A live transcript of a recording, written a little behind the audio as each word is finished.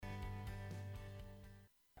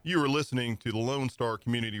You are listening to the Lone Star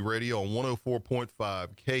Community Radio on 104.5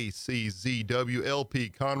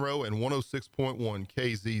 KCZWLP Conroe and 106.1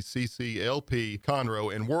 KZCCLP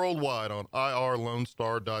Conroe and worldwide on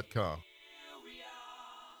irlonestar.com.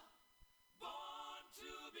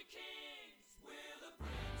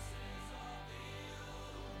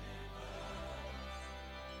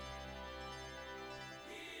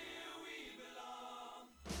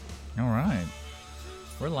 All right.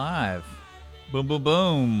 We're live. Boom, boom,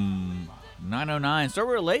 boom. 9:09. So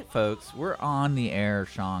we're late, folks. We're on the air,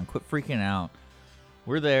 Sean. Quit freaking out.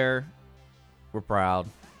 We're there. We're proud.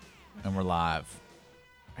 And we're live.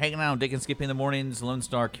 Hanging out on Dick and Skippy in the mornings, Lone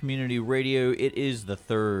Star Community Radio. It is the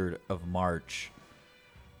 3rd of March.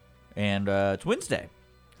 And it's Wednesday.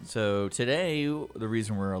 So today, the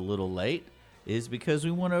reason we're a little late is because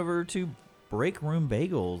we went over to Break Room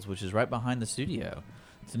Bagels, which is right behind the studio.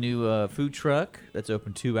 It's a new food truck that's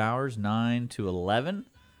open 2 hours, 9 to 11.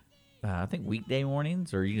 I think weekday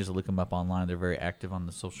mornings, or you can just look them up online. They're very active on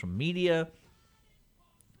the social media.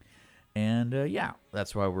 And, yeah,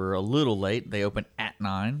 that's why we're a little late. They open at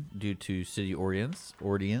 9 due to city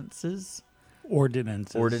ordinances. Yes.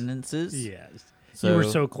 So, you were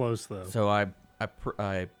so close, though. So I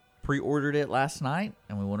pre-ordered it last night,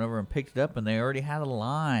 and we went over and picked it up, and they already had a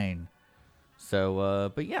line.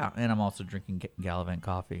 So, but yeah, and I'm also drinking Gallivant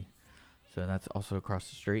coffee. So that's also across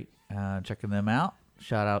the street. Checking them out.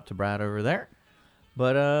 Shout out to Brad over there.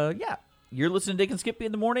 But, yeah, you're listening to Dick and Skippy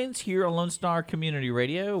in the mornings here on Lone Star Community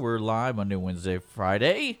Radio. We're live Monday, Wednesday,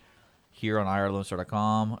 Friday here on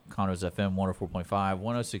irlonestar.com, Conroe's FM 104.5,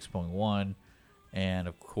 106.1, and,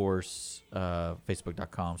 of course,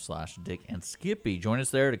 Facebook.com/Dick and Skippy. Join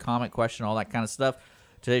us there to comment, question, all that kind of stuff.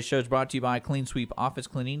 Today's show is brought to you by Clean Sweep Office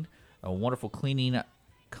Cleaning, a wonderful cleaning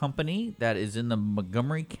company that is in the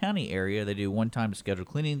Montgomery County area. They do one-time scheduled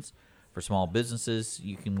cleanings for small businesses.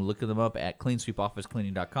 You can look them up at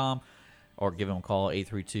cleansweepofficecleaning.com or give them a call,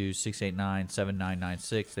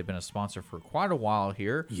 832-689-7996. They've been a sponsor for quite a while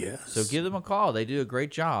here. Yes. So give them a call. They do a great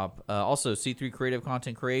job. Also, C3 Creative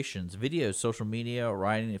Content Creations, videos, social media,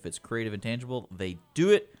 writing. If it's creative and tangible, they do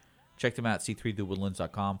it. Check them out at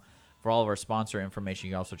c3thewoodlands.com. For all of our sponsor information,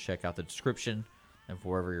 you can also check out the description of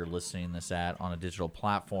wherever you're listening this at on a digital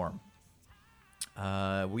platform.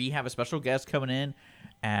 We have a special guest coming in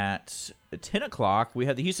at 10 o'clock. We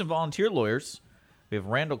have the Houston Volunteer Lawyers. We have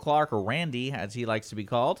Randall Clark, or Randy, as he likes to be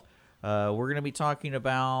called. We're going to be talking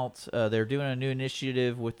about they're doing a new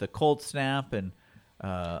initiative with the Cold Snap and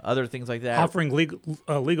other things like that. Offering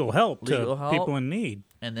legal help to people in need.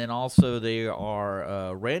 And then also they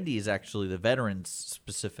are, Randy is actually the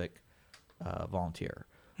veterans-specific volunteer.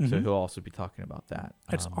 So he'll also be talking about that.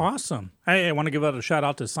 That's awesome. I want to give out a shout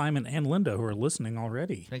out to Simon and Linda who are listening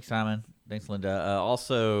already. Thanks, Simon. Thanks, Linda.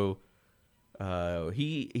 Also, we're going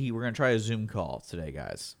to try a Zoom call today,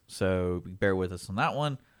 guys. So bear with us on that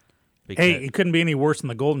one. Hey, it couldn't be any worse than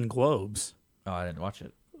the Golden Globes. Oh, I didn't watch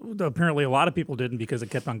it. Apparently, a lot of people didn't because it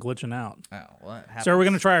kept on glitching out. Oh, well, that happens. So we're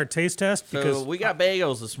going to try our taste test. So we got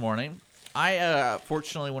bagels this morning. I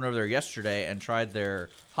fortunately went over there yesterday and tried their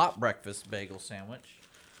hot breakfast bagel sandwich.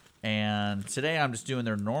 And today I'm just doing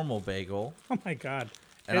their normal bagel. Oh, my God.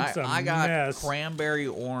 And It's I got mess. cranberry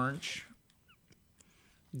orange.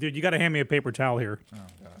 Dude, you got to hand me a paper towel here. Oh,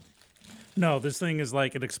 God. No, this thing is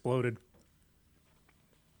like it exploded.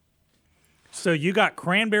 So you got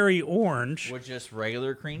cranberry orange. With just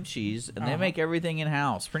regular cream cheese. And they make everything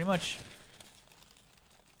in-house. Pretty much,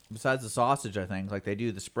 besides the sausage, I think. Like, they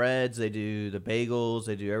do the spreads, they do the bagels,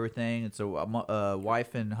 they do everything. It's a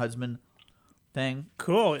wife and husband thing.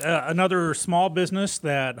 Cool. Another small business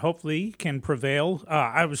that hopefully can prevail.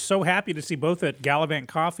 I was so happy to see both at Gallivant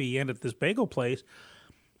Coffee and at this bagel place,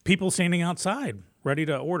 people standing outside ready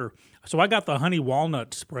to order. So I got the honey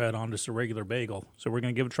walnut spread on just a regular bagel. So we're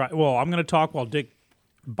going to give it a try. Well, I'm going to talk while Dick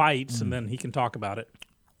bites, and then he can talk about it.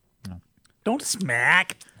 No. Don't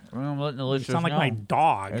smack. Well, I'm letting the listeners You sound like my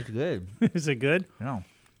dog. That's good. Is it good? No.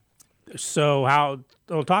 So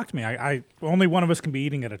talk to me. I only one of us can be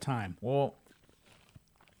eating at a time. Well,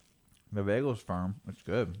 the bagel's firm. It's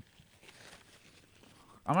good.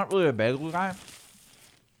 I'm not really a bagel guy.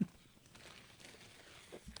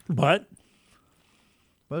 But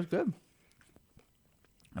it's good.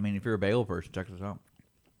 I mean, if you're a bagel person, check this out.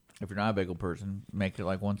 If you're not a bagel person, make it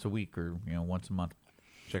like once a week or once a month.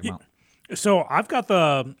 Check them out. So I've got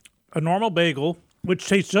a normal bagel, which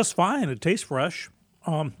tastes just fine. It tastes fresh.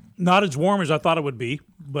 Not as warm as I thought it would be,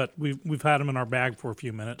 but we've had them in our bag for a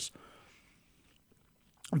few minutes.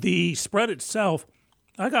 The spread itself,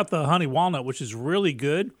 I got the honey walnut, which is really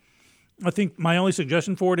good. I think my only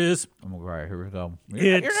suggestion for it is, I'm all right. Here we go.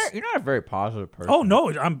 You're not a very positive person. oh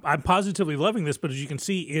no, I'm positively loving this, but as you can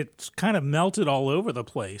see, it's kind of melted all over the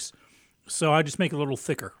place. So I just make it a little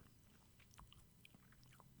thicker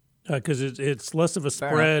because it's less of a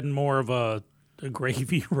spread and more of a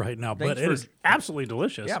gravy right now. But it is absolutely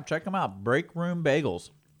delicious. Yeah, check them out. Break Room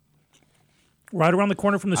Bagels. Right around the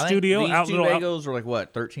corner from the studio. These two bagels are like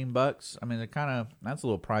what, $13? I mean, that's a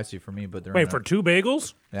little pricey for me, but they're for 2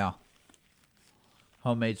 bagels. Yeah.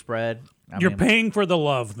 Homemade spread. You're paying for the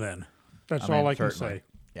love, then. That's all I can certainly. say.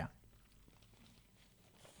 Yeah.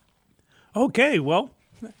 Okay, well,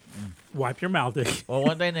 wipe your mouth. Well,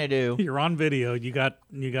 one thing they do, You're on video. You got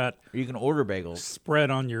you can order bagels. spread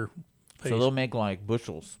on your face. So they'll make like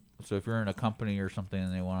bushels. So if you're in a company or something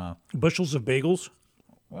and they want to, Bushels of bagels.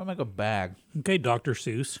 well, make a bag. Okay, Dr.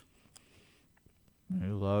 Seuss.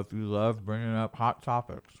 You love bringing up hot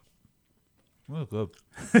topics. Oh, good.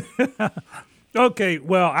 Okay,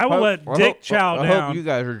 well, I will let Dick chow I down. hope you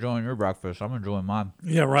guys are enjoying your breakfast. I'm enjoying mine.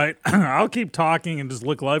 Yeah, right. I'll keep talking and just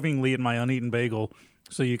look lovingly at my uneaten bagel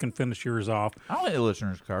so you can finish yours off. I don't think the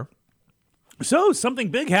listeners care. So, something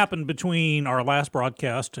big happened between our last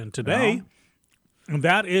broadcast and today, and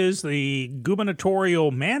that is the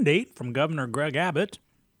gubernatorial mandate from Governor Greg Abbott,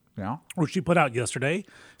 Yeah. which he put out yesterday,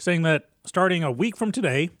 saying that starting a week from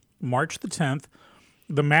today, March the 10th,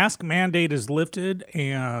 the mask mandate is lifted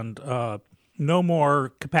and no more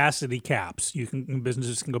capacity caps.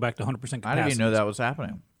 Businesses can go back to 100% capacity. I didn't even know that was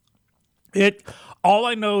happening. All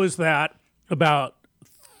I know is that about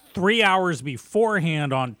 3 hours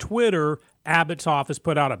beforehand on Twitter, Abbott's office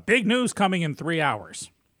put out a big news coming in 3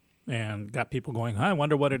 hours and got people going, I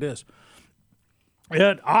wonder what it is.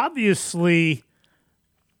 It obviously...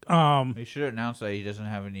 He should have announced that he doesn't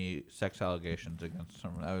have any sex allegations against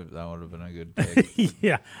someone. That would have been a good take.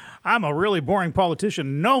 Yeah, I'm a really boring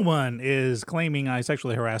politician. No one is claiming I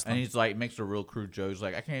sexually harassed them. And he's like, makes a real crude joke. He's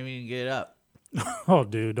like, I can't even get up. Oh,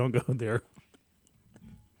 dude, don't go there.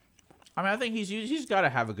 I mean, I think he's got to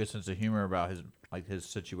have a good sense of humor about his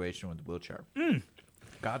situation with the wheelchair.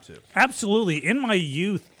 Got to. Absolutely. In my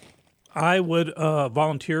youth, I would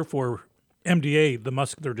volunteer for MDA, the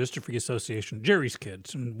Muscular Dystrophy Association, Jerry's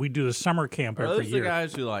Kids, and we do a summer camp Are every those year. the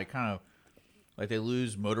guys who they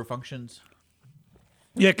lose motor functions?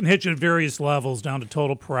 Yeah, it can hit you at various levels, down to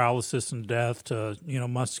total paralysis and death to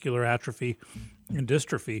muscular atrophy and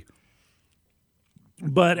dystrophy.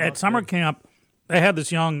 But at summer camp, they had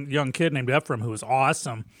this young kid named Ephraim who was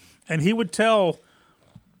awesome, and he would tell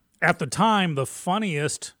at the time the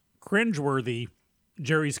funniest, cringeworthy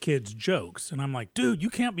Jerry's Kids jokes, and I'm like, dude, you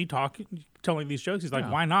can't be telling these jokes. He's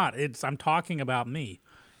like, why not? I'm talking about me.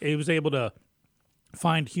 He was able to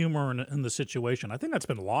find humor in the situation. I think that's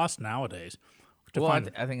been lost nowadays. Well,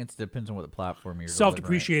 I think it depends on what the platform you're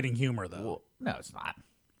self-depreciating humor, though. Well, no, it's not.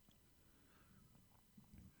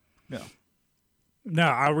 No. No,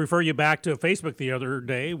 I'll refer you back to Facebook the other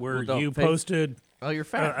day where you posted you're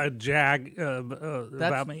fat. a jag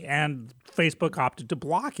about me, and Facebook opted to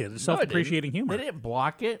block it. It's self-depreciating humor. They didn't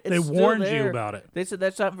block it. They warned you about it. They said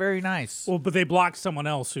that's not very nice. Well, but they blocked someone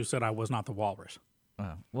else who said I was not the walrus.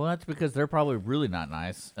 Well, that's because they're probably really not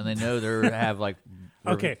nice, and they know they have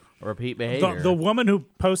repeat behavior. The woman who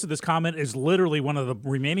posted this comment is literally one of the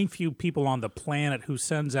remaining few people on the planet who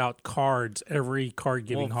sends out cards every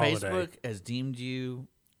card-giving holiday. Facebook has deemed you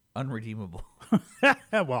unredeemable.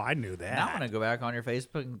 Well, I knew that. Now I'm going to go back on your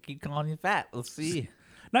Facebook and keep calling you fat. Let's see.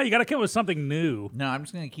 No, you got to come up with something new. No, I'm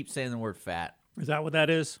just going to keep saying the word fat. Is that what that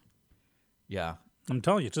is? Yeah. I'm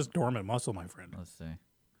telling you, it's just dormant muscle, my friend. Let's see.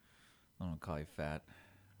 I'm going to call you fat.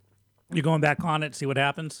 You going back on it, see what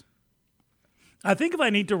happens? I think if I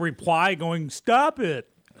need to reply going, stop it,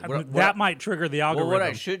 that might trigger the algorithm. Well, what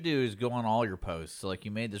I should do is go on all your posts. So, like,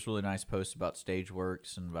 you made this really nice post about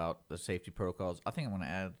StageWorks and about the safety protocols. I think I'm going to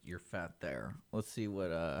add your fat there. Let's see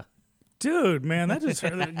what... Dude, man, that just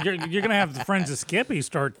you're going to have the friends of Skippy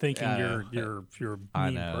start thinking you're a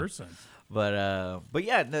mean person. But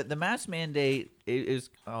yeah, the mask mandate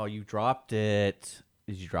is... Oh, you dropped it.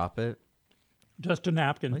 Did you drop it? Just a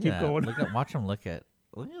napkin. Keep going. Watch them look at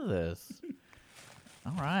this.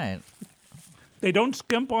 All right. They don't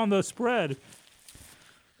skimp on the spread.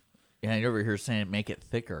 Yeah, you're over here saying make it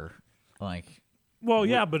thicker. Like, well,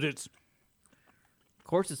 yeah, but it's... Of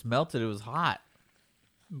course it's melted. It was hot.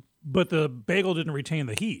 But the bagel didn't retain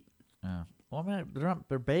the heat. Oh. Well, I mean,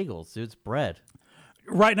 they're bagels, dude. It's bread.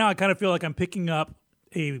 Right now, I kind of feel like I'm picking up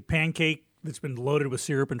a pancake that's been loaded with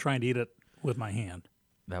syrup and trying to eat it with my hand.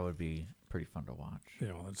 That would be pretty fun to watch.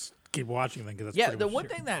 Yeah, let's keep watching then. Cause that's the one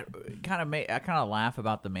thing that I kind of laugh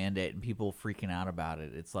about the mandate and people freaking out about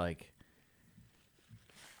it. It's like,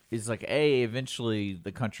 is like eventually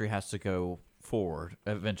the country has to go forward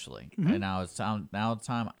eventually, and now it's time.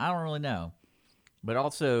 I don't really know, but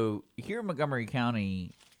also here in Montgomery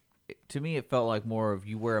County, to me it felt like more of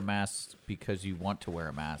you wear a mask because you want to wear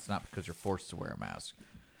a mask, not because you're forced to wear a mask.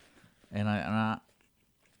 And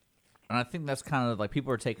I think that's kind of like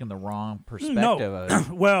people are taking the wrong perspective of it.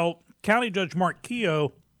 Well, County Judge Mark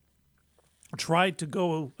Keogh tried to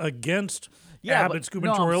go against Abbott's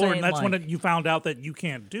gubernatorial order, and that's when you found out that you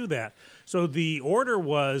can't do that. So the order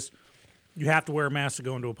was you have to wear a mask to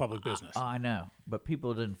go into a public business. I know, but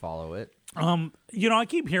people didn't follow it. I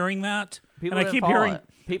keep hearing that. People and I keep hearing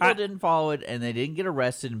people didn't follow it, and they didn't get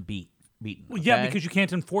arrested and beaten. Well, yeah, okay? because you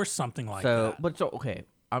can't enforce something like that. But okay.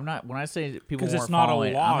 I'm not when I say that people because weren't it's not a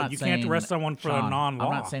following it, law. I'm not You saying, can't arrest someone for Sean, a non-law.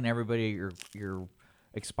 I'm not saying everybody at your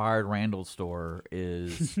expired Randall store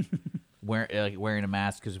is wearing a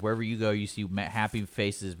mask, because wherever you go, you see happy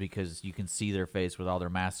faces because you can see their face with all their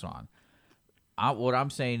masks on. What I'm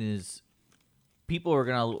saying is, people are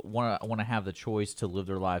gonna want to have the choice to live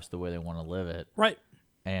their lives the way they want to live it. Right.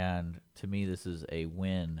 And to me, this is a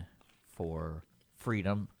win for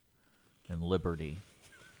freedom and liberty.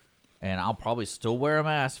 And I'll probably still wear a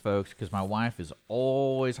mask, folks, because my wife is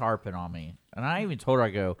always harping on me. And I even told her, I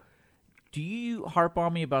go, do you harp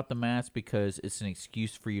on me about the mask because it's an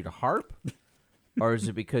excuse for you to harp? Or is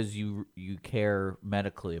it because you care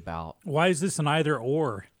medically about? Why is this an either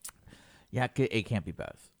or? Yeah, it can't be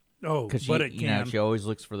both. Oh, Because but it can. she always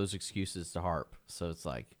looks for those excuses to harp. So it's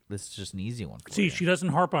like, this is just an easy one for See, you. she doesn't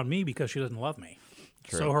harp on me because she doesn't love me.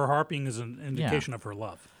 True. So her harping is an indication of her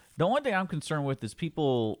love. The only thing I'm concerned with is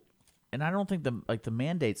people, and I don't think the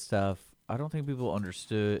mandate stuff, I don't think people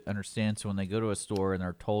understand. So when they go to a store and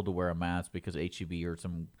they're told to wear a mask because HEB or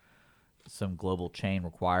some global chain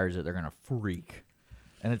requires it, they're gonna freak.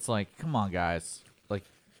 And it's like, come on, guys, like,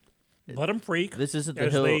 Let them freak. this isn't the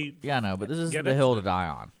as hill. they Yeah, no, but this isn't get the it. hill to die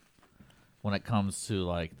on. When it comes to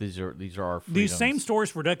like these are our freedoms. These same stores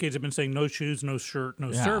for decades have been saying no shoes, no shirt, no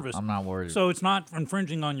Yeah, service. I'm not worried. So it's not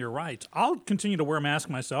infringing on your rights. I'll continue to wear a mask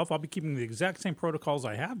myself. I'll be keeping the exact same protocols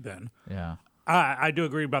I have been. Yeah. I do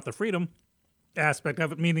agree about the freedom aspect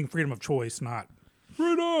of it, meaning freedom of choice, not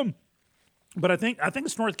freedom. But I think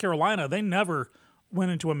it's North Carolina. They never went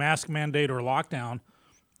into a mask mandate or lockdown.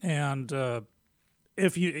 And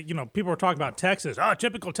if people are talking about Texas,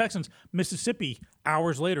 typical Texans. Mississippi,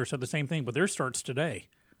 hours later, said the same thing, but theirs starts today.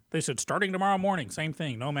 They said starting tomorrow morning, same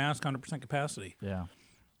thing, no mask, 100% capacity. Yeah.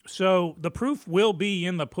 So the proof will be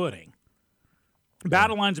in the pudding.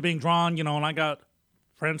 Battle lines are being drawn, and I got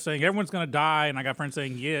friends saying everyone's going to die, and I got friends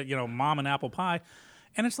saying, mom and apple pie.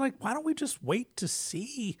 And it's like, why don't we just wait to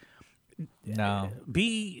see? No.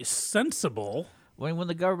 Be sensible. When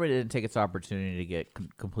the government didn't take its opportunity to get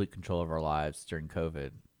complete control of our lives during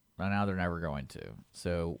COVID, now they're never going to.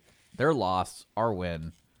 So their loss, our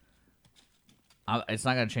win, it's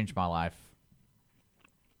not going to change my life.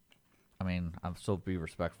 I mean, I'll still be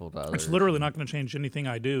respectful to others. It's literally not going to change anything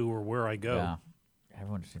I do or where I go. Yeah.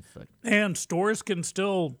 Everyone just seems like... And stores can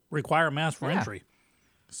still require a mask for Yeah. entry.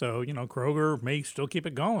 So, Kroger may still keep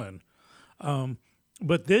it going.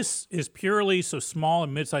 But this is purely so small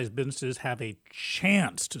and mid-sized businesses have a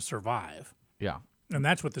chance to survive. Yeah. And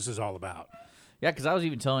that's what this is all about. Yeah, because I was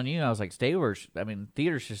even telling you, I was like, theaters should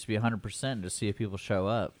be 100% to see if people show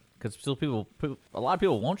up. Because still a lot of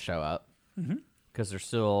people won't show up. Because they're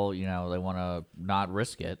still, they want to not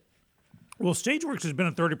risk it. Well, Stageworks has been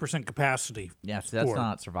at 30% capacity. Yeah, so that's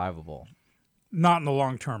not survivable. Not in the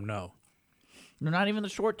long term, no. No, not even the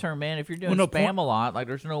short term, man. If you're doing spam a lot, like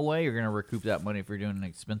there's no way you're going to recoup that money if you're doing an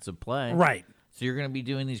expensive play. Right. So you're going to be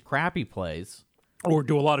doing these crappy plays. Or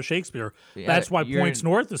do a lot of Shakespeare. Yeah, That's why Points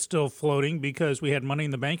North is still floating, because we had money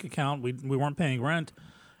in the bank account. We weren't paying rent.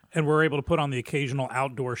 And we're able to put on the occasional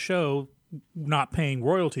outdoor show, not paying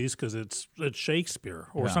royalties because it's Shakespeare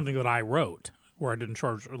or something that I wrote where I didn't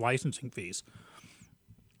charge licensing fees.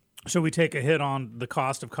 So we take a hit on the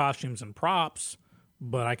cost of costumes and props,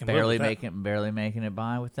 but I can barely live with that. barely making it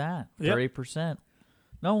by with that. Yep. 30%.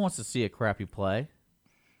 No one wants to see a crappy play.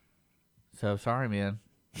 So sorry, man.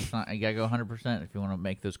 It's not, you gotta go 100% if you want to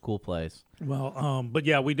make those cool plays. Well, but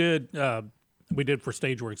yeah, we did for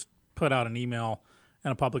Stageworks put out an email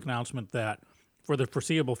and a public announcement that for the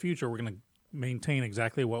foreseeable future we're going to maintain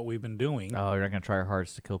exactly what we've been doing. Oh, you're not gonna try your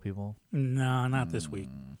hardest to kill people? No, not this week.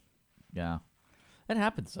 Yeah, it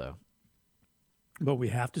happens though. But we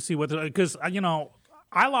have to see what, because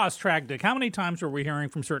I lost track, Dick. How many times were we hearing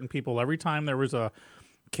from certain people every time there was a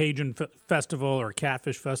Cajun festival or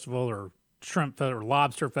catfish festival or shrimp or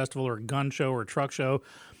lobster festival or gun show or truck show?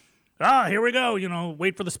 Here we go,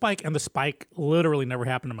 wait for the spike. And the spike literally never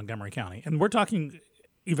happened in Montgomery County. And we're talking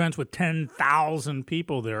events with 10,000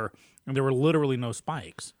 people there, and there were literally no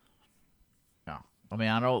spikes. Yeah. I mean,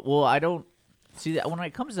 I don't see that when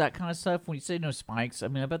it comes to that kind of stuff. When you say no spikes, I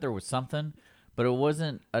mean, I bet there was something, but it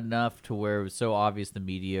wasn't enough to where it was so obvious the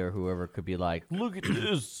media or whoever could be like, look at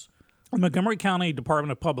this. The Montgomery County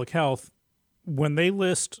Department of Public Health, when they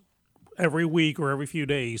list every week or every few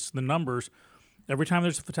days the numbers, every time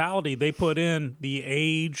there's a fatality, they put in the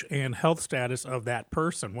age and health status of that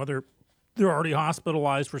person, whether they're already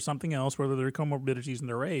hospitalized for something else, whether there are comorbidities in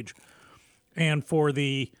their age. And for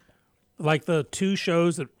the 2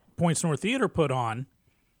 shows that Points North Theater put on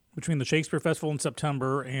between the Shakespeare Festival in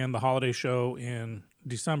September and the holiday show in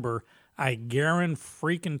December, I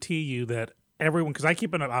guarantee you that everyone, because I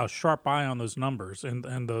keep a sharp eye on those numbers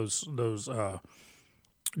and those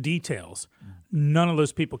details, none of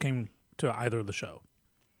those people came to either of the show.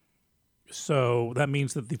 So that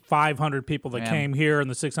means that the 500 people that came here and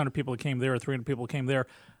the 600 people that came there or 300 people that came there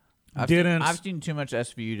I've seen too much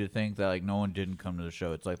SVU to think that like no one didn't come to the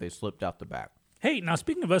show. It's like they slipped out the back. Hey, now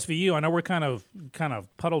speaking of SVU, I know we're kind of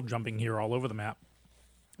puddle jumping here all over the map,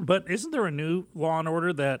 but isn't there a new Law and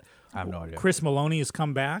Order that I have no idea. Chris Maloney has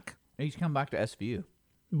come back? He's come back to SVU.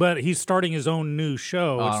 But he's starting his own new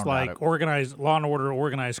show. Oh, It's like organized Law and Order,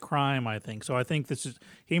 organized crime, I think. So I think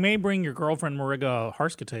he may bring your girlfriend Mariga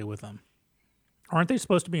Harskite with him. Aren't they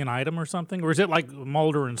supposed to be an item or something? Or is it like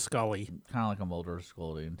Mulder and Scully? Kind of like a Mulder and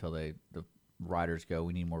Scully until the writers go,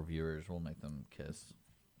 we need more viewers. We'll make them kiss.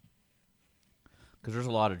 Because there's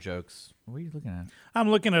a lot of jokes. What are you looking at? I'm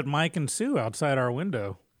looking at Mike and Sue outside our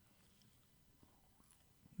window.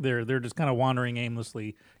 They're just kind of wandering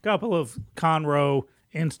aimlessly. Couple of Conroe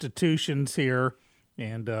institutions here,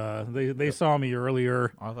 and they saw me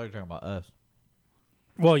earlier. I thought you were talking about us.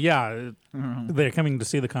 Well, yeah, they're coming to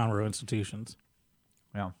see the Conroe institutions.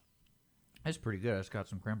 Yeah. That's pretty good. I just got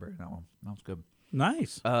some cranberry in that one. That was good.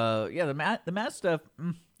 Nice. Yeah, the math stuff,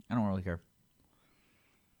 I don't really care.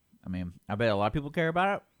 I mean, I bet a lot of people care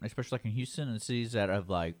about it, especially like in Houston and cities that have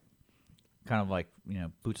kind of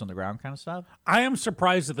boots on the ground kind of stuff. I am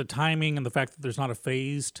surprised at the timing and the fact that there's not a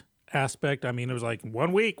phased aspect. I mean, it was like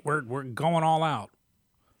 1 week, we're going all out,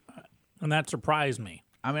 and that surprised me.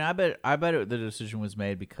 I mean, I bet the decision was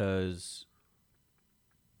made because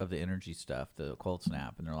of the energy stuff, the cold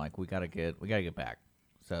snap, and they're like, we gotta get back.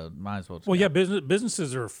 So might as well. Well, yeah,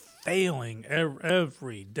 businesses are failing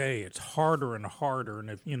every day. It's harder and harder, and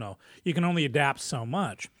if you can only adapt so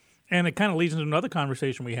much. And it kind of leads into another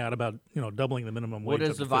conversation we had about doubling the minimum wage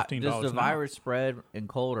up to $15 does the virus spread in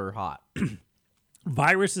cold or hot?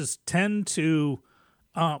 Viruses tend to,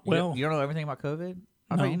 you don't know everything about COVID?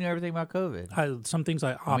 I thought you knew everything about COVID. Some things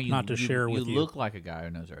I opt not to share with you. You look like a guy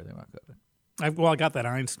who knows everything about COVID. I got that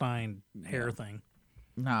Einstein hair thing.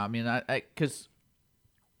 No, I mean, because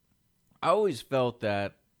I always felt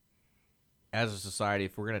that as a society,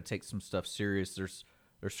 if we're going to take some stuff serious, there's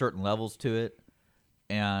certain levels to it.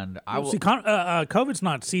 And COVID's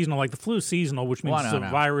not seasonal. Like the flu is seasonal, which means it's a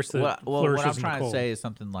virus that flourishes what I'm trying in the cold. to say is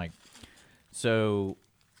something like, so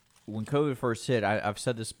when COVID first hit, I've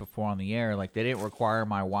said this before on the air, like they didn't require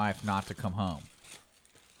my wife not to come home.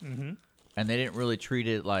 Mm-hmm. And they didn't really treat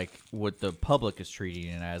it like what the public is treating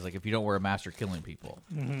it as, like if you don't wear a mask, you're killing people.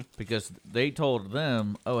 Mm-hmm. Because they told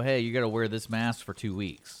them, oh, hey, you got to wear this mask for 2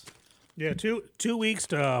 weeks. Yeah, 2 weeks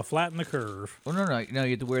to flatten the curve. Well, no, you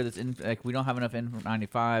have to wear this. We don't have enough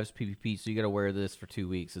N95s, PPP, so you got to wear this for 2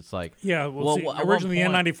 weeks. It's like, yeah. Originally the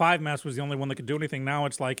N95 mask was the only one that could do anything. Now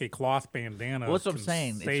it's like a cloth bandana. Well, that's what I'm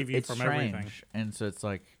saying. Save you from strange. everything. And so it's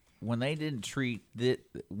like when they didn't treat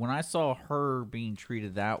when I saw her being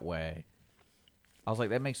treated that way, I was like,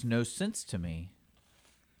 that makes no sense to me.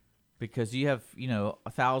 Because you have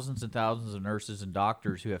thousands and thousands of nurses and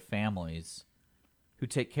doctors who have families who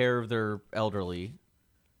take care of their elderly,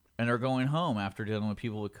 and are going home after dealing with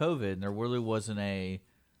people with COVID, and there really wasn't to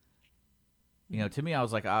me, I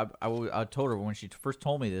was like, I told her when she first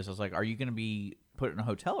told me this, I was like, are you going to be put in a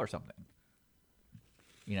hotel or something?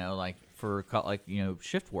 Like for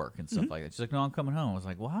shift work and stuff like that. She's like, no, I'm coming home. I was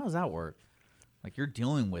like, well, how does that work? Like, you're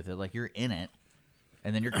dealing with it, like you're in it,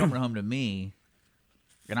 and then you're coming home to me,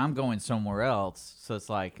 and I'm going somewhere else, so it's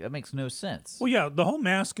like that makes no sense. Well, yeah, the whole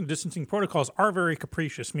mask and distancing protocols are very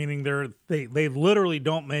capricious, meaning they literally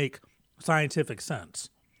don't make scientific sense.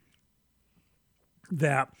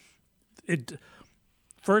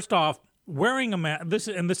 First off, wearing a mask.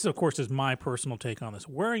 This of course is my personal take on this.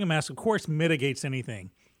 Wearing a mask, of course, mitigates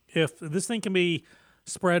anything. If this thing can be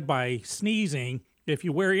spread by sneezing, if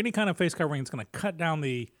you wear any kind of face covering, it's going to cut down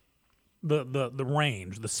the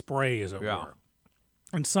range, the spray, as it were.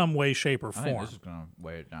 In some way, shape, or form. I think this is going to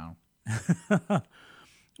weigh it down.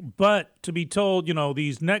 But to be told,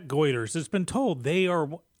 these neck goiters, it's been told they are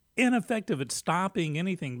ineffective at stopping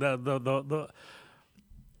anything. And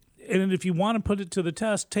if you want to put it to the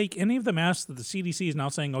test, take any of the masks that the CDC is now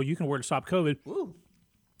saying, you can wear to stop COVID,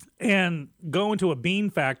 and go into a bean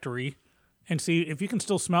factory and see if you can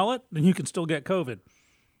still smell it, then you can still get COVID.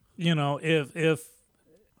 If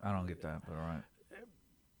I don't get that, but all right.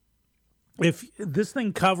 If this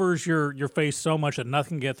thing covers your face so much that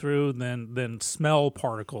nothing can get through, then smell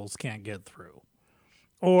particles can't get through.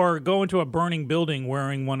 Or go into a burning building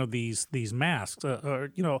wearing one of these masks,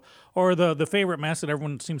 or the favorite mask that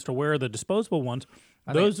everyone seems to wear, the disposable ones.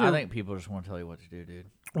 I think people just want to tell you what to do, dude.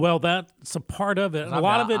 Well, that's a part of it. A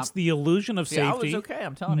lot of it's the illusion of safety. I was okay.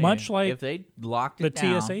 I'm telling you, much like if they locked it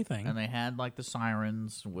down, the TSA thing, and they had like the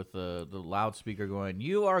sirens with the loudspeaker going,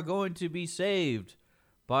 "You are going to be saved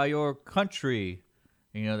by your country."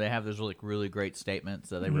 They have those really great statements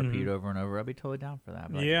that they repeat over and over. I'd be totally down for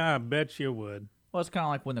that. Yeah, I bet you would. Well, it's kind of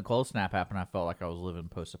like when the cold snap happened. I felt like I was living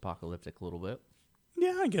post-apocalyptic a little bit.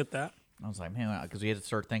 Yeah, I get that. I was like, man, because you had to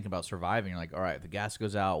start thinking about surviving. You're like, all right, if the gas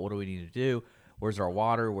goes out, what do we need to do? Where's our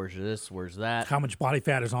water? Where's this? Where's that? How much body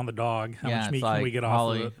fat is on the dog? How much meat can we get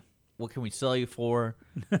off of it? What can we sell you for?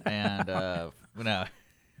 And,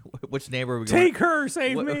 which neighbor are we going? Take her,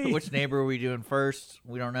 save me. Which neighbor are we doing first?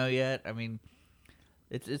 We don't know yet. I mean,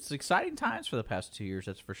 it's exciting times for the past 2 years,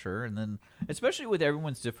 that's for sure. And then, especially with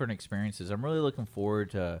everyone's different experiences, I'm really looking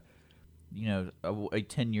forward to,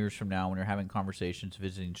 10 years from now when you're having conversations,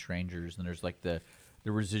 visiting strangers, and there's like the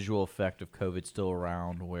residual effect of COVID still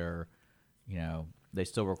around where, they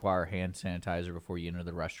still require hand sanitizer before you enter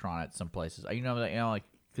the restaurant at some places.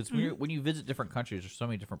 Because when you visit different countries, there's so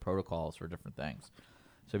many different protocols for different things.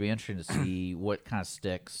 So it'd be interesting to see what kind of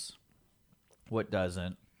sticks, what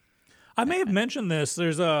doesn't. I may have mentioned this.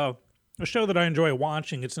 There's a show that I enjoy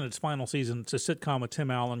watching. It's in its final season. It's a sitcom with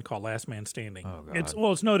Tim Allen called Last Man Standing. Oh, God.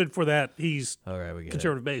 It's noted for that. He's we get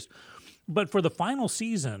conservative based. But for the final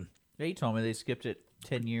season, yeah, you told me they skipped it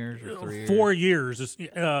 10 years or 3 years. 4 years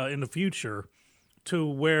in the future to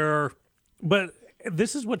where. But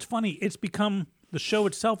this is what's funny. It's become, the show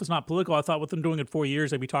itself is not political. I thought with them doing it 4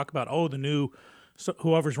 years, they'd be talking about, the new,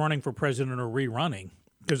 whoever's running for president are rerunning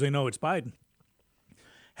because they know it's Biden.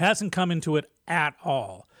 Hasn't come into it at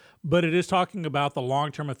all, but it is talking about the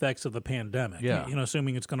long-term effects of the pandemic. Yeah,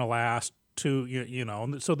 assuming it's going to last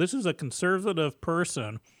to So this is a conservative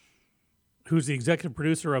person who's the executive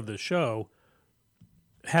producer of the show,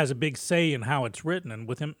 has a big say in how it's written, and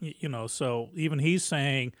with him, so even he's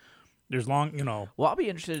saying there's long, Well, I'll be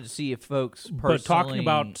interested to see if folks personally, but talking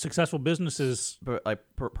about successful businesses,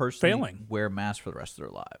 personally failing, wear masks for the rest of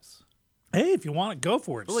their lives. Hey, if you want it, go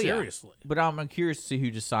for it. Seriously. Yeah. But I'm curious to see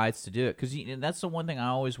who decides to do it, because that's the one thing I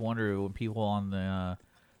always wonder when people on the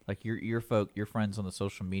like your friends on the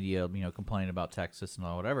social media, complaining about Texas and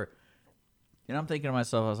all whatever. And I'm thinking to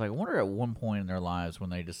myself, I was like, I wonder at one point in their lives when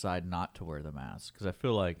they decide not to wear the mask, because I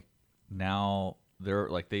feel like now they're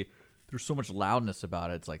like there's so much loudness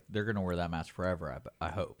about it. It's like they're going to wear that mask forever. I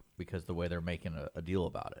hope, because the way they're making a deal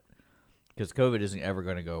about it, because COVID isn't ever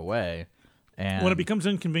going to go away. And when it becomes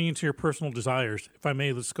inconvenient to your personal desires, if I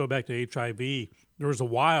may, let's go back to HIV. There was a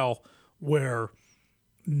while where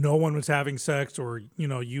no one was having sex, or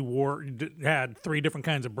you had 3 different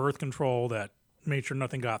kinds of birth control that made sure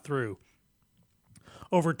nothing got through.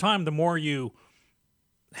 Over time, the more you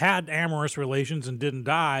had amorous relations and didn't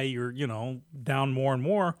die, you're down more and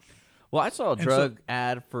more. Well, I saw a drug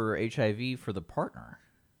ad for HIV for the partner.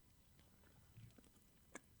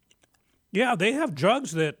 Yeah, they have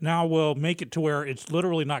drugs that now will make it to where it's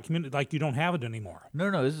literally not community, like you don't have it anymore.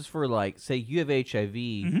 No, this is for like, say you have HIV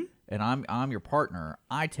and I'm your partner.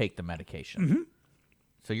 I take the medication.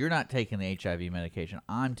 So you're not taking the HIV medication.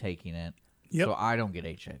 I'm taking it, so I don't get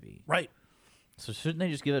HIV. Right. So shouldn't they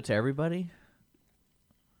just give it to everybody?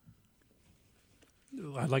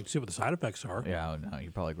 I'd like to see what the side effects are. Yeah, no,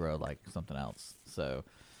 you probably grow like something else. So,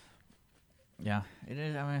 yeah, it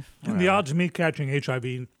is. I mean, and the odds of me catching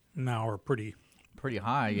HIV now are pretty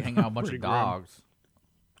high. You hang out with a bunch of dogs.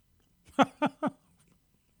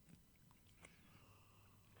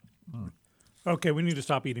 Okay, we need to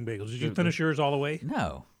stop eating bagels. Did you finish yours all the way?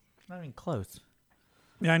 No, not even close.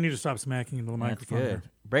 Yeah, I need to stop smacking into the microphone. Good.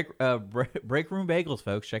 Break room bagels,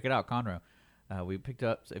 folks. Check it out, Conroe. We picked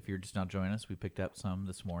up, if you're just now joining us, we picked up some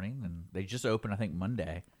this morning, and they just opened, I think,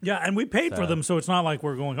 Monday. Yeah, and we paid for them, so it's not like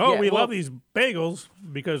we're going, we love these bagels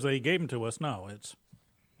because they gave them to us. No, it's...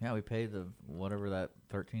 Yeah, we paid whatever that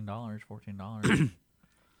 $13, $14. I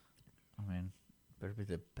mean, better be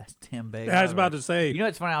the best damn bagel. I was about to say.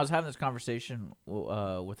 It's funny. I was having this conversation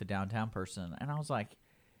with a downtown person, and I was like,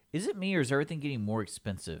 is it me or is everything getting more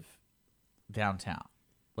expensive downtown?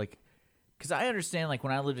 Like, because I understand, like,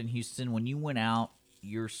 when I lived in Houston, when you went out,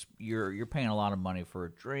 you're paying a lot of money for a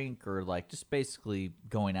drink or, like, just basically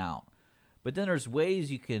going out. But then there's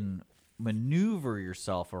ways you can maneuver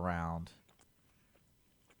yourself around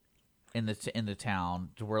in the town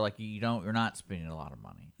to where, like, you're not spending a lot of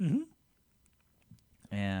money. Mm-hmm.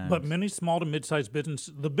 And But many small to mid-sized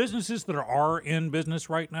businesses, the businesses that are in business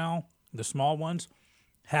right now, the small ones,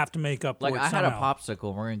 have to make up for like, it I had a somehow. popsicle,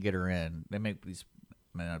 and we're gonna get her in. They make these.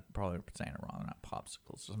 I mean, I'm probably saying it wrong. They're not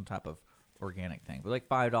popsicles, some type of organic thing, but like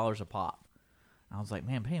 $5 a pop. I was like,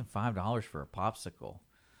 man, paying $5 for a popsicle,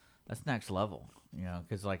 that's next level, you know?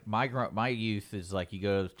 Because like my youth is like, you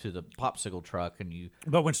go to the popsicle truck and you.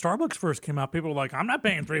 But when Starbucks first came out, people were like, I'm not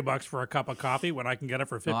paying $3 for a cup of coffee when I can get it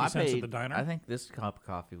for 50 I cents paid, at the diner. I think this cup of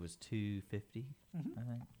coffee was $2.50. I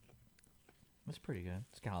think it's pretty good.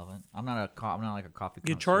 It's Galvin. I'm not like a coffee.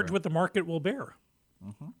 You charge what the market will bear.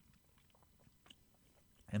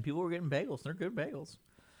 And people were getting bagels. They're good bagels.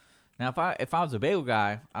 Now, if I was a bagel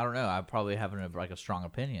guy, I don't know. I'd probably have a strong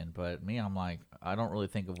opinion. But me, I'm like, I don't really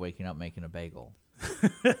think of waking up making a bagel.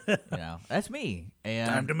 That's me. And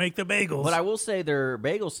Time to make the bagels. But I will say their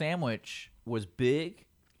bagel sandwich was big,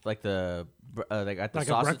 like they got the Like a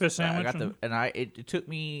sausage, breakfast sandwich? It took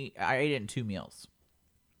me. I ate it in 2 meals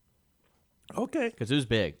Okay. because it was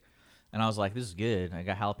big, and I was like, this is good. I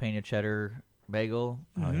got jalapeno cheddar bagel.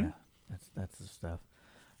 Oh yeah, that's the stuff.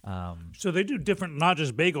 So they do different, not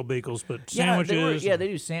just bagels, but Yeah, sandwiches.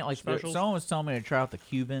 they do like specials. someone was telling me to try out the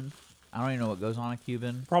Cuban. I don't even know what goes on a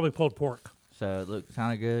Cuban, Probably pulled pork. so it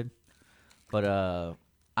sounded good. But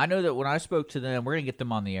I know that when I spoke to them, we're gonna get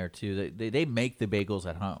them on the air too. They make the bagels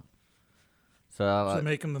at home. So, So they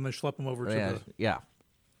make them, then they schlep them over to the... yeah,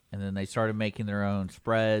 and then they started making their own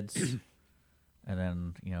spreads, and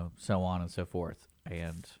then so on and so forth.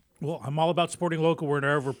 And Well, I'm all about supporting local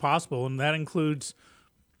wherever possible, and that includes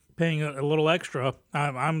paying a little extra.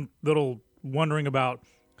 I'm little wondering about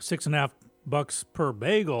 $6.50 per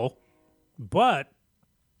bagel, but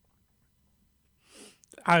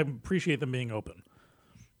I appreciate them being open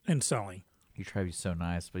and selling. you try to be so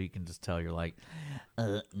nice, but you can just tell you're like,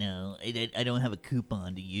 no, I don't have a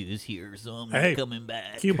coupon to use here, so I'm not coming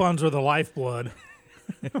back. Coupons are the lifeblood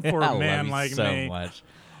for I a man love you like so me. much.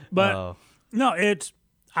 But Oh. no,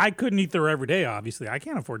 I couldn't eat there every day. Obviously, I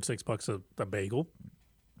can't afford $6 a bagel.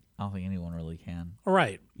 I don't think anyone really can. All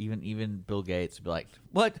right, Even Bill Gates would be like,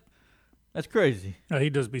 what? That's crazy. he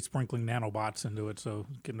does be sprinkling nanobots into it, so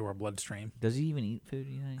get into our bloodstream. Does he even eat food,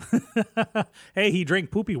 you think? Hey, he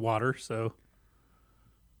drank poopy water, so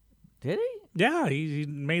Did he? yeah, he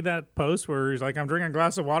made that post where he's like, "I'm drinking a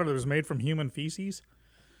glass of water that was made from human feces."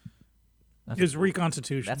 His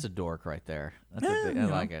reconstitution. That's a dork right there. That's Yeah, I you know.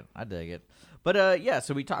 like it. I dig it. But yeah,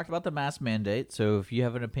 so we talked about the mask mandate. So if you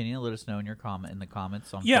have an opinion, let us know in the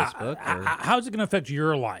comments on yeah. Facebook. How's it going to affect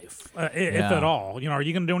your life, if Yeah. at all? Are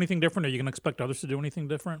you going to do anything different? Are you going to expect others to do anything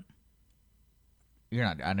different? You're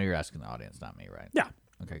not. I know you're asking the audience, not me, right? Yeah.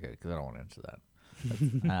 Okay, good. Because I don't want to answer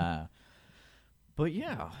that. But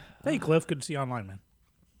yeah. Hey, Cliff, good to see you online, man.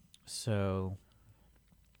 So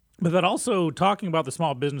But that also talking about the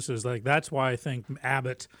small businesses, like that's why I think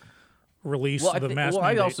Abbott released the mask I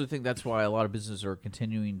mandate. also think that's why a lot of businesses are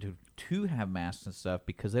continuing to have masks and stuff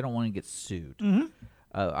because they don't want to get sued. Mm-hmm.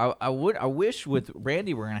 I wish with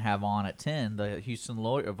Randy we're going to have on at 10 the Houston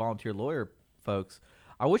volunteer lawyer folks.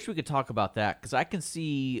 I wish we could talk about that because I can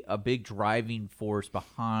see a big driving force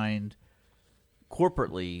behind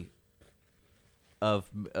corporately of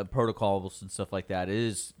protocols and stuff like that. It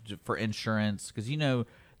is for insurance because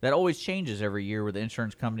that always changes every year where the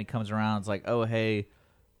insurance company comes around. It's like, oh hey,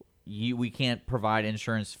 we can't provide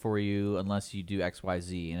insurance for you unless you do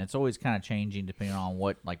XYZ, and it's always kind of changing depending on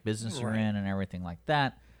what like business you're in and everything like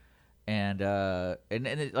that. And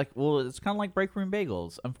it's kind of like Break Room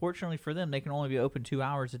Bagels. Unfortunately for them, they can only be open 2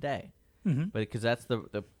 hours a day. Mm-hmm. But because that's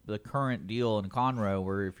the current deal in Conroe,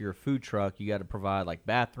 where if you're a food truck, you got to provide like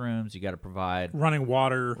bathrooms, you got to provide running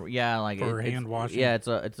water. like for hand washing. Yeah,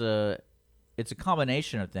 it's a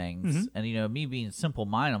combination of things. Mm-hmm. And me being simple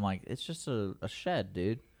mind, I'm like, it's just a shed,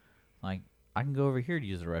 dude. Like I can go over here to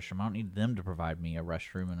use the restroom. I don't need them to provide me a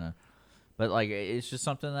restroom but like it's just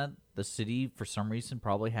something that the city for some reason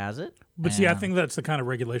probably has it. But see, I think that's the kind of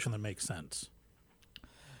regulation that makes sense.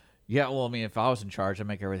 Yeah, well, I mean, if I was in charge, I'd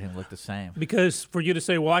make everything look the same. Because for you to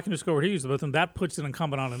say, well, I can just go over here and use the bathroom, that puts it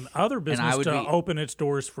incumbent on another business to open its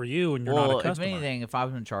doors for you, and you're not a customer. If anything, if I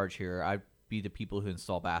was in charge here, I'd be the people who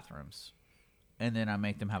install bathrooms and then I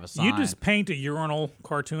make them have a sign. You just paint a urinal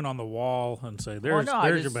cartoon on the wall and say, "There's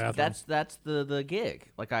your bathroom." That's the gig.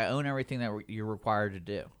 Like I own everything that you're required to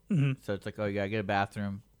do. Mm-hmm. So it's like, oh, you gotta get a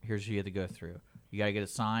bathroom. Here's who you have to go through. You gotta get a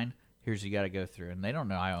sign. Here's who you gotta go through. And they don't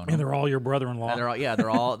know I own them. And they're all your brother-in-law. And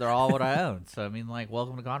they're all what I own. So I mean, like,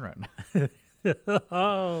 welcome to Conrad.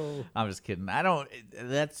 Oh, I'm just kidding. I don't.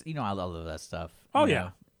 That's I love that stuff. Oh, you yeah.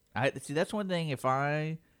 know. I see. That's one thing. If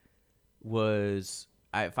I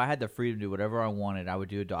had the freedom to do whatever I wanted, I would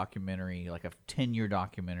do a documentary, like a 10-year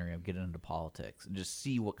documentary of getting into politics and just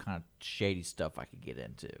see what kind of shady stuff I could get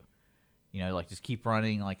into. Like just keep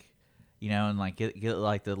running, like, and like get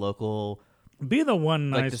like the local. be the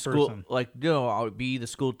one Like nice the school, person. I would be the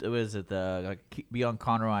school. Was it be on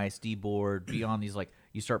Conroe ISD board? Be on these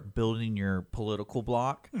you start building your political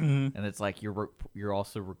block, and it's like you're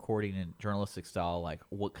also recording in journalistic style, like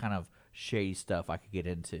what kind of shady stuff I could get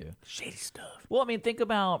into. Shady stuff. Well, I mean, think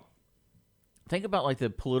about like the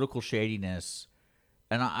political shadiness,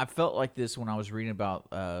 and I felt like this when I was reading about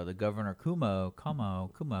the governor Cuomo.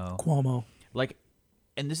 Like,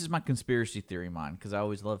 and this is my conspiracy theory mind, because I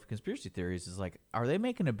always love conspiracy theories. Is like, are they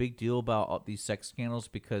making a big deal about all these sex scandals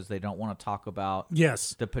because they don't want to talk about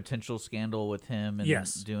Yes. the potential scandal with him and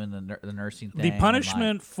Yes. doing the nursing thing? The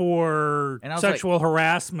punishment for And I was sexual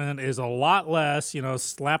harassment is a lot less,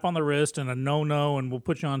 slap on the wrist and a no, and we'll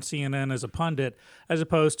put you on CNN as a pundit, as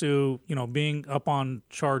opposed to, being up on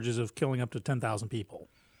charges of killing up to 10,000 people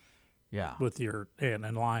yeah. with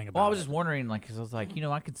and lying about Well, I was it. just wondering, like, because I was like,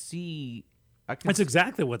 I could see. That's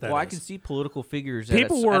exactly what that is. Well, I can see political figures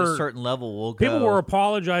People at were- a certain level will go. People were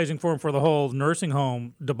apologizing for him for the whole nursing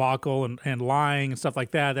home debacle and lying and stuff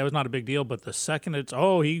like that. That was not a big deal. But the second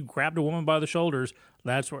he grabbed a woman by the shoulders,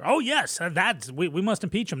 that's where, we must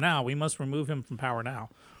impeach him now. We must remove him from power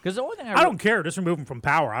now. Because the only thing I don't care. Just remove him from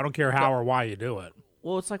power. I don't care how or why you do it.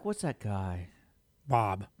 Well, it's like, what's that guy?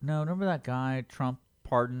 Bob. No, remember that guy Trump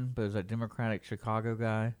pardoned, but it was that Democratic Chicago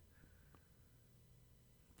guy?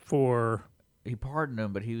 He pardoned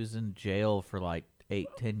him, but he was in jail for like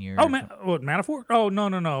 8-10 years. Oh, Manafort? Oh, no. I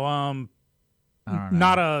don't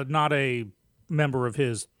know. Not a member of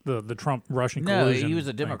his the Trump Russian No, collusion. he was a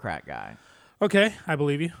thing. Democrat guy. Okay, I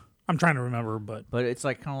believe you. I'm trying to remember, but But it's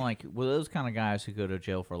like kind of like those kind of guys who go to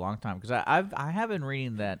jail for a long time. Because I have been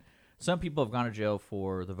reading that some people have gone to jail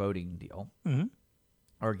for the voting deal,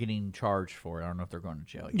 or getting charged for it. I don't know if they're going to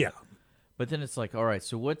jail yet. yeah. But then it's like, all right,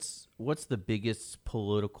 so what's the biggest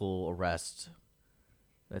political arrest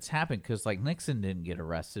that's happened? Because like Nixon didn't get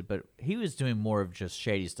arrested, but he was doing more of just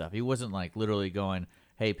shady stuff. He wasn't like literally going,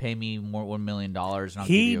 "Hey, pay me more $1 million and I'll give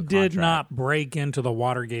you a contract." He did not break into the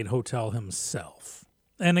Watergate Hotel himself.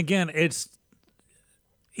 And again, it's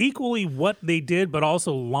equally what they did, but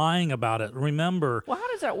also lying about it. Remember, Well, how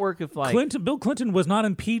does that work if like Bill Clinton was not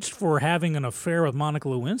impeached for having an affair with Monica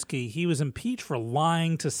Lewinsky. He was impeached for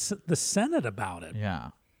lying to the Senate about it.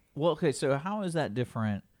 Yeah. Well, okay, so how is that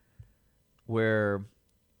different where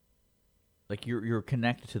like you're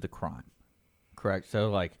connected to the crime, correct? So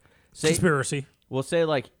like Conspiracy. Well, say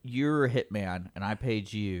like you're a hitman and I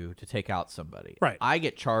paid you to take out somebody. Right. I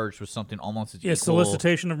get charged with something almost as Yeah, equal.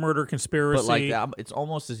 solicitation of murder, conspiracy. But like it's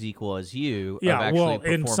almost as equal as you. yeah, of actually well, in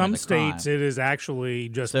performing some the states, crime. it is actually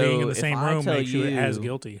just So being in the if same I room tell makes you you- as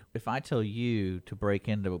guilty. If I tell you to break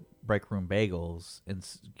into Break Room Bagels and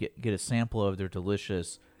get a sample of their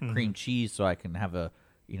delicious Mm-hmm. cream cheese, so I can have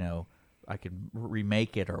I can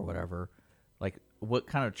remake it or whatever. Like, what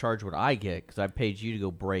kind of charge would I get? Because I paid you to go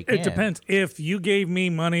break in. It depends. If you gave me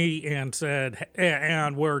money and said,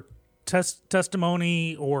 and where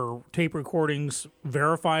testimony or tape recordings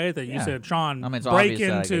verify it, that you Yeah. said, Sean, I mean, it's break obvious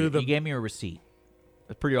that I into gave- the. You gave me a receipt.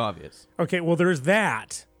 It's pretty obvious. Okay, well, there's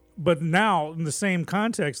that. But now, in the same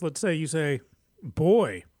context, let's say you say,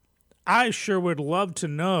 boy, I sure would love to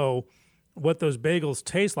know what those bagels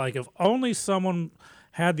taste like. If only someone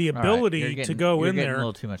had the All right, ability you're to getting- go you're in getting there a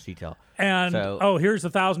little too much detail. and, So- here's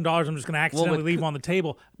 $1,000 I'm just going to accidentally with leave on the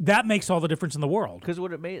table. That makes all the difference in the world. Because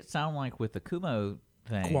what it made it sound like with the Cuomo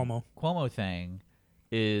thing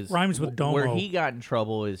is Rhymes with Domo. where he got in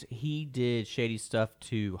trouble is he did shady stuff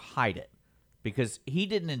to hide it because he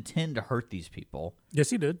didn't intend to hurt these people. Yes,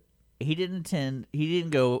 he did. He didn't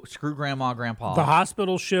go screw grandma, grandpa. The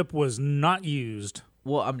hospital ship was not used.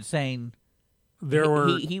 Well, I'm saying There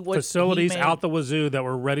were facilities he made- out the wazoo that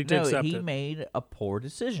were ready to accept he it. made a poor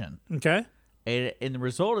decision. Okay? And in the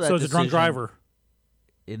result of that So it's a drunk decision- driver.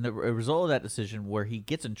 In the result of that decision, where he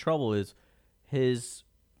gets in trouble is his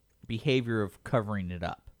behavior of covering it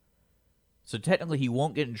up. So technically, he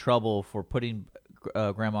won't get in trouble for putting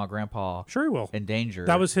grandma, grandpa Sure he will. in danger.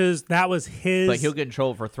 That was his. But he'll get in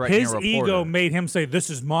trouble for threatening His a reporter. ego made him say, "This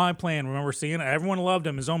is my plan." Remember CNN? Everyone loved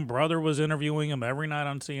him. His own brother was interviewing him every night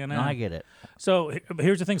on CNN. No, I get it. So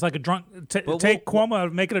here's the things like a drunk. Take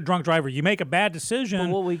Cuomo, make it a drunk driver. You make a bad decision. But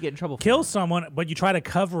what will we get in trouble for? Kill someone, but you try to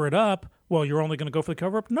cover it up. Well, you're only going to go for the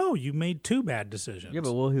cover up. No, you made 2 bad decisions. Yeah,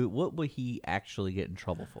 but what will he actually get in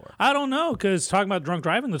trouble for? I don't know, because talking about drunk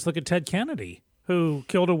driving, let's look at Ted Kennedy, who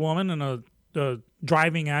killed a woman in a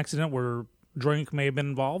driving accident where drink may have been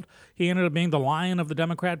involved. He ended up being the lion of the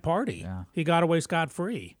Democrat Party. Yeah. He got away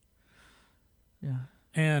scot-free. Yeah.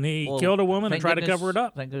 And he killed a woman and tried to cover it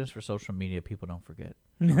up. Thank goodness for social media. People don't forget.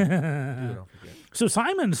 People don't forget. So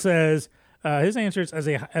Simon says his answer is,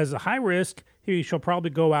 as a high risk, he shall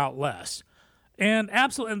probably go out less. And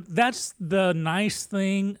absolutely, that's the nice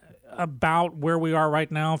thing about where we are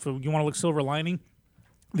right now. If you want to look silver lining,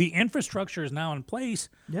 the infrastructure is now in place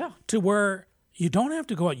to where you don't have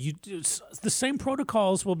to go out. The same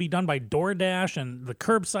protocols will be done by DoorDash and the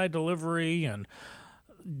curbside delivery and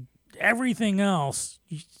everything else.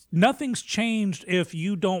 Nothing's changed if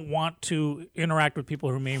you don't want to interact with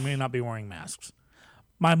people who may not be wearing masks.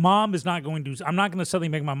 My mom is not going to. I'm not going to suddenly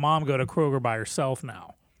make my mom go to Kroger by herself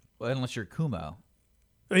now. Well, unless you're Kumo.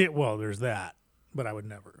 Well, there's that, but I would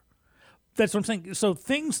never. That's what I'm saying. So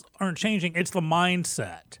things aren't changing. It's the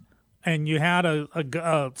mindset. And you had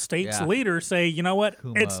a state's leader say, you know what?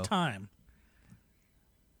 Kumo. It's time.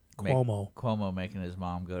 Cuomo making his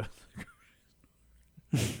mom go to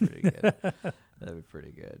the pretty good. That'd be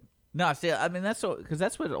pretty good. No, see, I mean, that's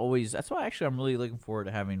why actually I'm really looking forward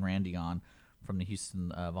to having Randy on from the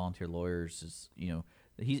Houston Volunteer Lawyers. Is,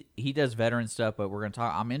 he does veteran stuff, but we're going to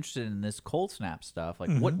talk. I'm interested in this cold snap stuff.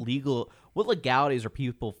 Like, what legalities are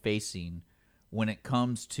people facing when it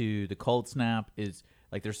comes to the cold snap? Is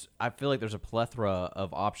like I feel like there's a plethora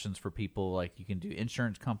of options for people. Like, you can do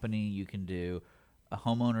insurance company, you can do a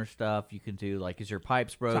homeowner stuff, you can do like, is your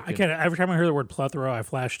pipes broken? So every time I hear the word plethora, I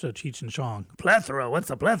flash to Cheech and Chong. Plethora,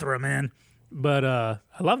 what's a plethora, man? But I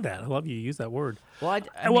love that. I love you use that word. Well,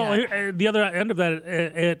 the other end of that,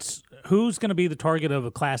 it's who's going to be the target of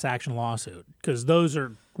a class action lawsuit, because those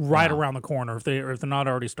are right around the corner. If they're not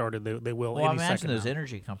already started, they will. Well, I any imagine second those now.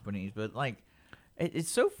 energy companies, but like,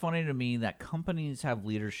 it's so funny to me that companies have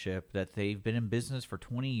leadership that they've been in business for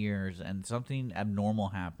 20 years, and something abnormal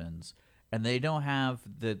happens, and they don't have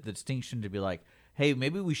the distinction to be like, hey,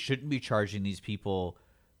 maybe we shouldn't be charging these people,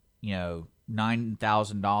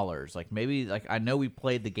 $9,000. Like, maybe, like, I know we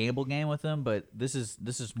played the gamble game with them, but this is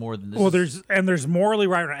more than this. Well, there's morally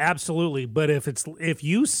right, absolutely. But if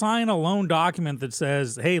you sign a loan document that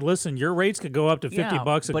says, hey, listen, your rates could go up to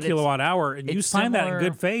 $50 a kilowatt hour, and you sign that in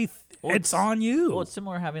good faith, it's on you. Well, it's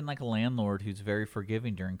similar having like a landlord who's very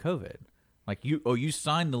forgiving during COVID. Like, you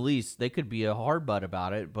signed the lease, they could be a hard butt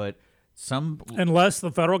about it, but unless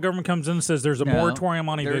the federal government comes in and says there's a moratorium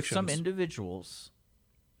on evictions. There's some individuals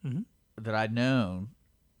that I've known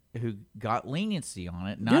who got leniency on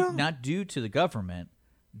it, not due to the government,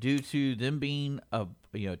 due to them being a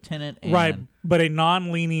tenant. And right, but a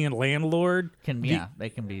non-lenient landlord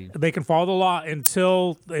they can follow the law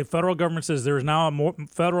until the federal government says there is now a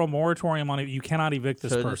federal moratorium on it. You cannot evict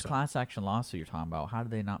this person. So this class action lawsuit you're talking about, how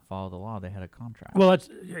did they not follow the law? They had a contract. Well,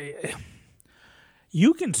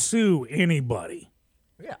 you can sue anybody.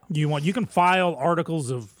 Yeah, you can file articles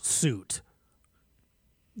of suit.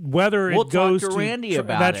 Whether we'll it goes talk to Randy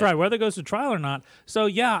about that's it. right. Whether it goes to trial or not. So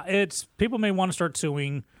yeah, it's people may want to start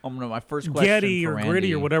suing. My first question Getty for or Randy,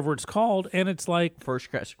 Gritty or whatever it's called, and it's like first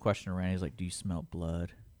question to Randy is like, do you smell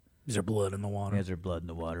blood? Is there blood in the water? Is there blood in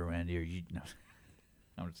the water, Randy? Or you? No,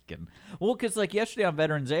 I'm just kidding. Well, because like yesterday on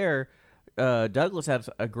Veterans Air, Douglas had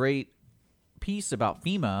a great piece about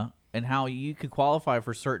FEMA and how you could qualify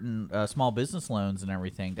for certain small business loans and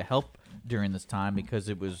everything to help during this time, because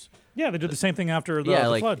it was they did the same thing after the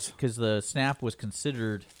floods, because the SNAP was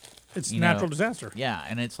considered it's natural disaster. Yeah,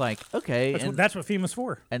 and it's like, okay, that's what FEMA's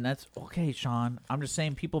for, and that's okay, Sean. I'm just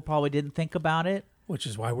saying people probably didn't think about it, which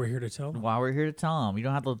is why we're here to tell them. You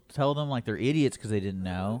don't have to tell them like they're idiots because they didn't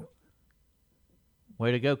know.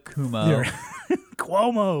 Way to go, Kumo.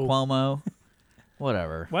 Cuomo.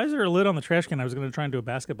 Whatever. Why is there a lid on the trash can? I was going to try and do a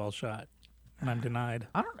basketball shot, and I'm denied.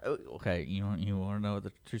 I don't know. Okay, you want to know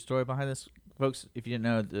the true story behind this? Folks, if you didn't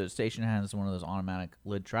know, the station has one of those automatic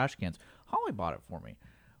lid trash cans. Holly bought it for me.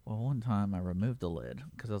 Well, one time I removed the lid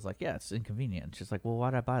because I was like, yeah, it's inconvenient. She's like, well,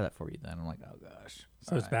 why did I buy that for you then? I'm like, oh, gosh.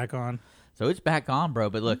 So it's back on? So it's back on,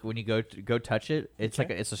 bro. But look, when you go touch it, it's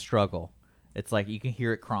like it's a struggle. It's like you can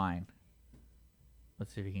hear it crying.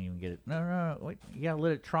 Let's see if you can even get it. No. Wait, you got to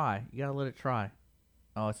let it try.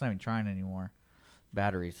 Oh, it's not even trying anymore.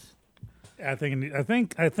 Batteries. I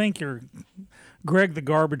think your Greg the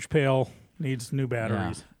garbage pail needs new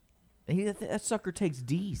batteries. That sucker takes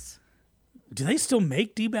D's. Do they still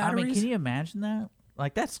make D batteries? I mean, can you imagine that?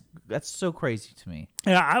 Like that's so crazy to me.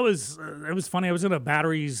 Yeah, it was funny. I was in a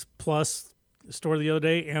Batteries Plus store the other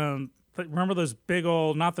day, and remember those big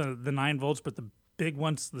old, not the 9 volts, but the big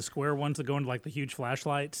ones, the square ones that go into like the huge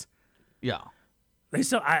flashlights. Yeah. They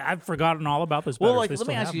still, I've forgotten all about those. Well, batteries. like,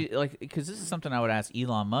 let me ask you, like, because this is something I would ask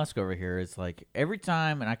Elon Musk over here. It's like every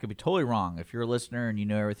time, and I could be totally wrong if you're a listener and you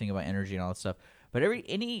know everything about energy and all that stuff, but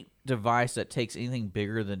any device that takes anything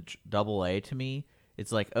bigger than AA to me,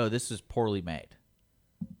 it's like, oh, this is poorly made.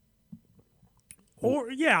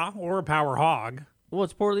 Or a power hog. Well,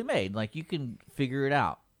 it's poorly made. Like, you can figure it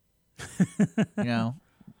out. You know?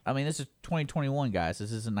 I mean, this is 2021, guys.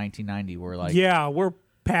 This isn't 1990. We're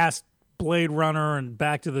past Blade Runner and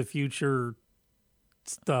Back to the Future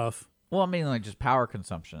stuff. Well, I mean, like, just power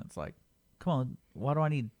consumption. It's like, come on, why do I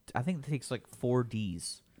need... I think it takes, like, 4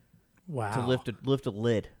 Ds to lift a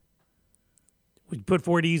lid. We put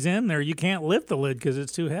 4 Ds in there. You can't lift the lid because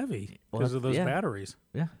it's too heavy because of those yeah. batteries.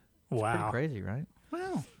 Yeah. It's wow. pretty crazy, right?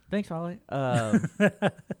 Wow. Thanks, Holly. But,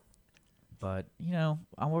 you know,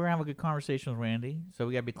 we're going to have a good conversation with Randy, so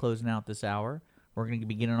we got to be closing out this hour. We're going to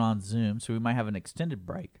be getting on Zoom, so we might have an extended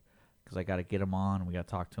break because I got to get him on and we got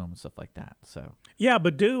to talk to him and stuff like that. So yeah,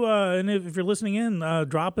 but and if you're listening in,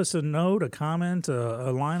 drop us a note, a comment,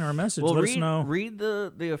 a line, or a message. Well, Let us know. Read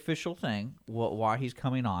the official thing, why he's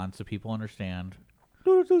coming on, so people understand.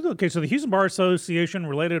 Okay, so the Houston Bar Association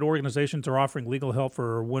related organizations are offering legal help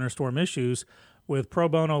for winter storm issues with pro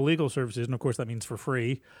bono legal services, and of course that means for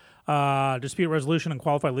free. Dispute resolution and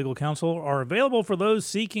qualified legal counsel are available for those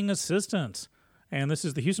seeking assistance. And this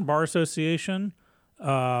is the Houston Bar Association,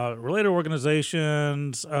 related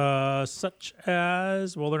organizations such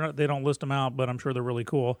as, well, they don't list them out, but I'm sure they're really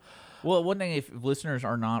cool. Well, one thing, if listeners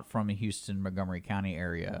are not from the Houston, Montgomery County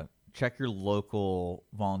area, check your local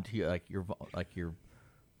volunteer, like your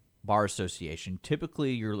bar association.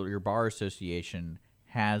 Typically, your bar association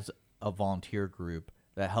has a volunteer group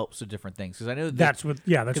that helps with different things. Because I know that's what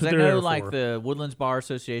they're like for. The Woodlands Bar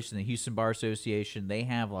Association, the Houston Bar Association, they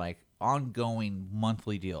have like ongoing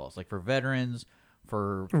monthly deals, like for veterans,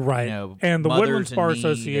 for right. You know, and the Woodlands Bar need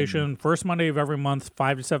Association, first Monday of every month,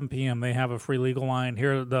 5 to 7 p.m. They have a free legal line.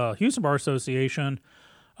 Here, the Houston Bar Association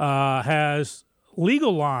has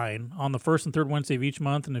legal line on the first and third Wednesday of each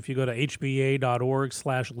month, and if you go to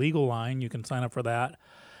hba.org/legal line, you can sign up for that.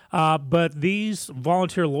 But these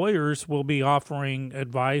volunteer lawyers will be offering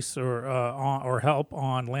advice or help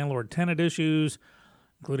on landlord-tenant issues,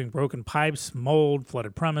 including broken pipes, mold,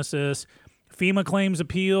 flooded premises, FEMA claims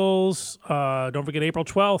appeals. Don't forget, April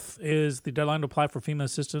 12th is the deadline to apply for FEMA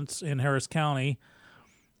assistance in Harris County.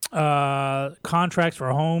 Contracts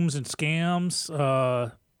for homes and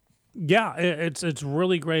scams. Yeah, it's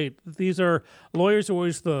really great. These are lawyers are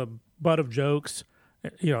always the butt of jokes.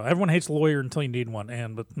 You know, everyone hates a lawyer until you need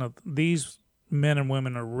one, but no, these men and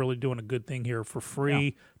women are really doing a good thing here for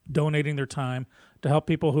free, donating their time to help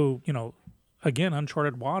people who, you know, again,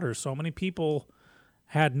 uncharted waters. So many people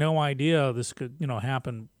had no idea this could, you know,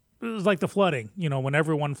 happen. It was like the flooding, you know, when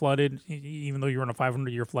everyone flooded, even though you're in a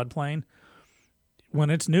 500-year floodplain. When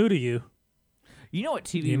it's new to you, you know what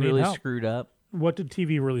TV really screwed up? What did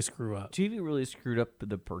TV really screw up? TV really screwed up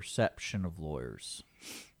the perception of lawyers.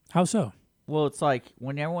 How so? Well, it's like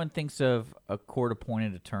when everyone thinks of a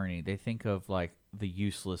court-appointed attorney, they think of like the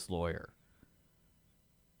useless lawyer.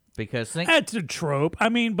 Because that's a trope. I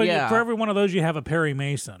mean, but for every one of those, you have a Perry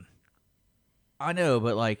Mason. I know,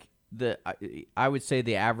 but like I would say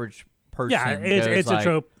the average person. Yeah, it's like, a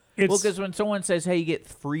trope. Well, because when someone says, "Hey, you get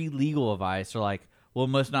free legal advice," they're like, "Well, it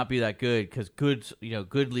must not be that good because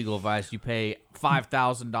good legal advice you pay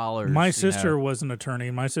 $5,000." My sister was an attorney.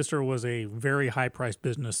 My sister was a very high-priced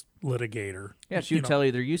business litigator. Yeah, she would tell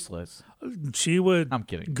you they're useless. She would. I'm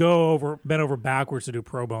kidding. Bend over backwards to do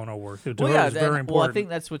pro bono work. It was very important. Well, I think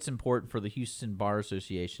that's what's important for the Houston Bar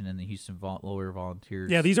Association and the Houston Lawyer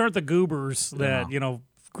Volunteers. Yeah, these aren't the goobers that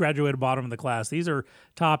graduated bottom of the class. These are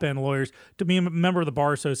top-end lawyers. To be a member of the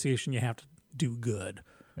Bar Association, you have to do good.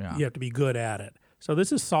 Yeah. You have to be good at it. So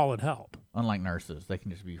this is solid help. Unlike nurses, they can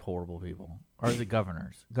just be horrible people. Or the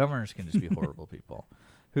governors. Governors can just be horrible people.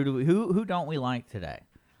 Who don't we like today?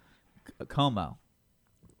 Cuomo.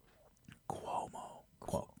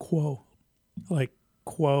 Like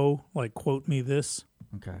quote me this.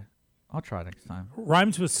 Okay. I'll try next time.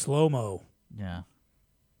 Rhymes with slow-mo. Yeah.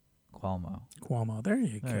 Cuomo. There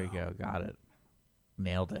you go. There you go. Got it.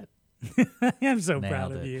 Nailed it. I'm so Nailed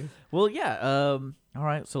proud of it. you. Well, yeah. All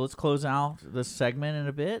right, so let's close out this segment in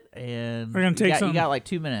a bit, and We're gonna take you some- got like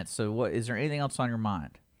 2 minutes. So, what is there anything else on your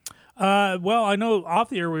mind? Well, I know off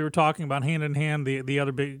the air we were talking about hand in hand. The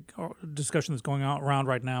other big discussion that's going on around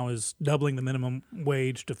right now is doubling the minimum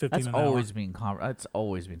wage to 15 That's an hour. that's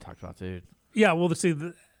always been talked about, dude. Yeah, well, see,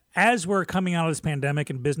 as we're coming out of this pandemic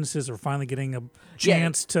and businesses are finally getting a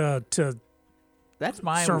chance to That's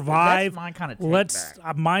my survive. That's my kind of take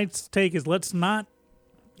back. My take is let's not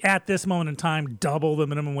at this moment in time double the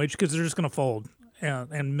minimum wage because they're just going to fold,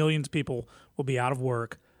 and millions of people will be out of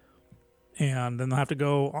work, and then they'll have to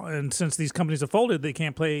go. And since these companies have folded, they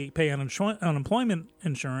can't pay unemployment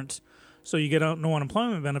insurance, so you get no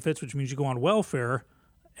unemployment benefits, which means you go on welfare,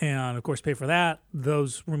 and of course pay for that.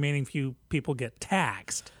 Those remaining few people get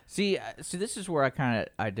taxed. See, this is where I have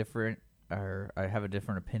a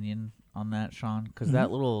different opinion on that, Sean, because that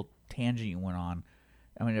little tangent you went on.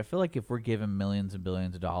 I mean, I feel like if we're giving millions and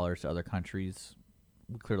billions of dollars to other countries,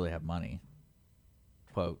 we clearly have money.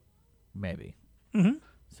 Quote, maybe. Mm-hmm.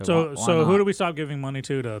 So So who do we stop giving money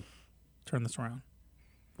to turn this around?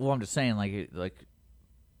 Well, I'm just saying, like,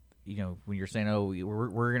 you know, when you're saying, oh,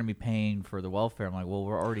 we're going to be paying for the welfare, I'm like, well,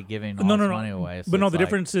 we're already giving all this money away. So but no, it's the like,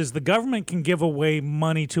 difference is the government can give away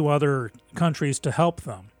money to other countries to help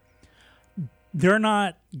them. They're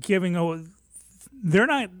not giving away. They're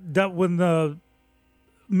not when the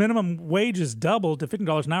minimum wage is doubled to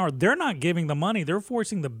 $15 an hour. They're not giving the money. They're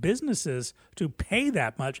forcing the businesses to pay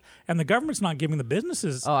that much, and the government's not giving the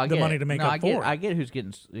businesses the money to make up for it. I get who's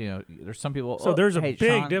getting. You know, there's some people. So there's a hey,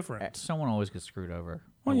 big Sean, difference. Someone always gets screwed over.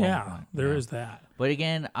 Well, at one yeah, point, there you know. is that. But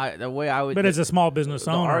again, the way I would. But as a small business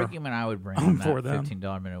the owner, argument I would bring on for that them.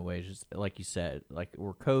 $15 minimum wage is, like you said, like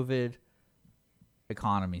we're COVID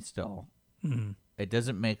economy still. Mm-hmm. It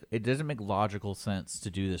doesn't make logical sense to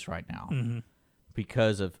do this right now Mm-hmm.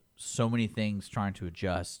 because of so many things trying to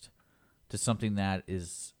adjust to something that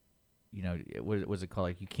is, you know, what was it called?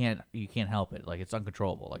 Like you can't help it. Like it's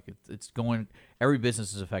uncontrollable. Like it's going. Every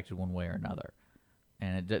business is affected one way or another,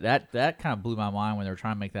 and that kind of blew my mind when they were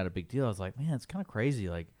trying to make that a big deal. I was like, man, it's kind of crazy.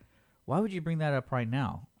 Like, why would you bring that up right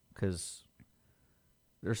now? Because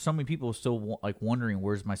there's so many people still like wondering,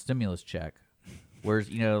 where's my stimulus check?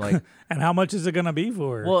 Where's, you know, like, and how much is it going to be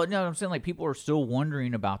for? well, no, I'm saying like people are still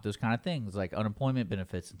wondering about those kind of things, like unemployment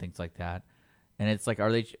benefits and things like that. And it's like,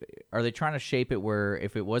 are they trying to shape it where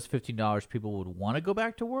if it was $15, people would want to go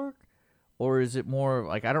back to work, or is it more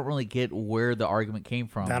like I don't really get where the argument came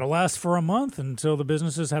from? That'll last for a month until the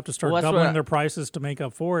businesses have to start Well, that's doubling their prices to make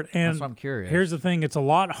up for it. And That's what I'm curious. here's the thing: it's a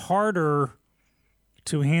lot harder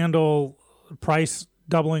to handle price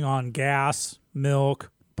doubling on gas,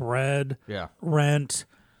 milk, bread, Yeah. rent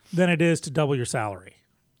than it is to double your salary.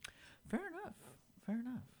 Fair enough. Fair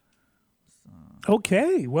enough.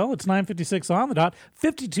 Okay, well, it's 9:56 on the dot.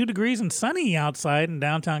 52 degrees and sunny outside in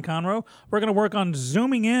downtown Conroe. We're going to work on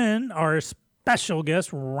zooming in our special guest,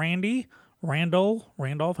 Randolph,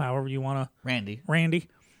 however you want to. Randy.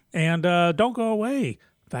 And don't go away.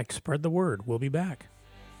 In fact, spread the word. We'll be back.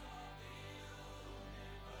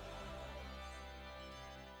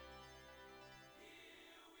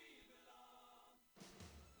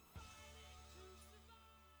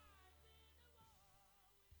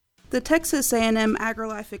 The Texas A&M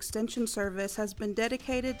AgriLife Extension Service has been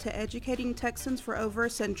dedicated to educating Texans for over a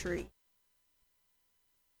century.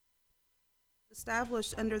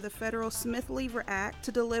 Established under the federal Smith-Lever Act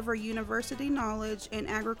to deliver university knowledge and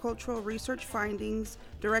agricultural research findings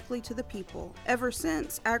directly to the people. Ever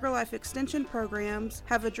since, AgriLife Extension programs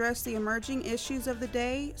have addressed the emerging issues of the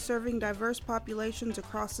day, serving diverse populations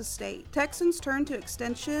across the state. Texans turn to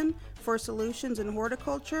Extension for solutions in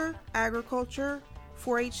horticulture, agriculture,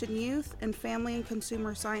 4-H and youth, and family and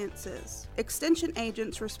consumer sciences. Extension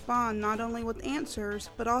agents respond not only with answers,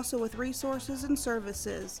 but also with resources and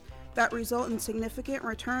services that result in significant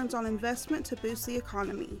returns on investment to boost the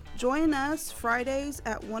economy. Join us Fridays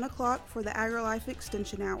at 1 o'clock for the AgriLife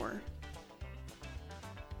Extension Hour.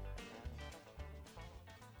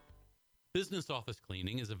 Business office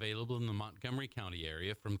cleaning is available in the Montgomery County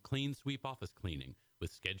area from Clean Sweep Office Cleaning, with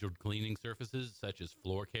scheduled cleaning services such as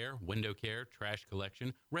floor care, window care, trash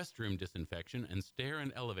collection, restroom disinfection, and stair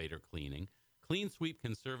and elevator cleaning. Clean Sweep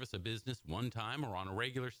can service a business one time or on a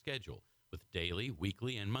regular schedule, with daily,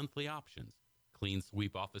 weekly, and monthly options. Clean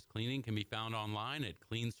Sweep Office Cleaning can be found online at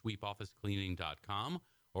cleansweepofficecleaning.com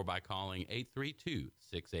or by calling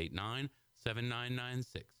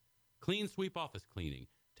 832-689-7996. Clean Sweep Office Cleaning.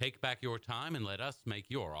 Take back your time and let us make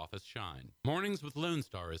your office shine. Mornings with Lone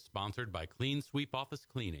Star is sponsored by Clean Sweep Office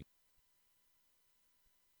Cleaning.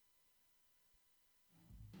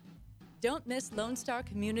 Don't miss Lone Star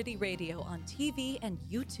Community Radio on TV and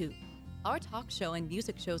YouTube. Our talk show and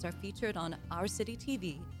music shows are featured on Our City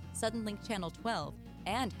TV, Suddenlink Channel 12,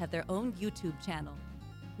 and have their own YouTube channel.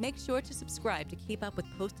 Make sure to subscribe to keep up with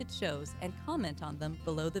posted shows and comment on them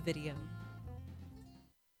below the video.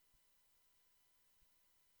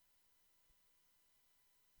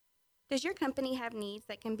 Does your company have needs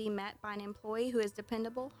that can be met by an employee who is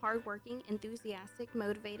dependable, hardworking, enthusiastic,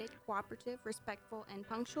 motivated, cooperative, respectful, and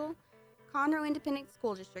punctual? Conroe Independent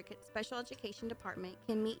School District Special Education Department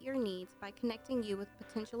can meet your needs by connecting you with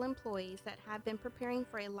potential employees that have been preparing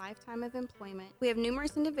for a lifetime of employment. We have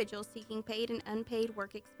numerous individuals seeking paid and unpaid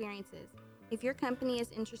work experiences. If your company is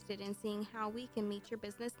interested in seeing how we can meet your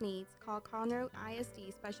business needs, call Conroe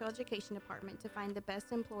ISD Special Education Department to find the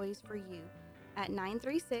best employees for you at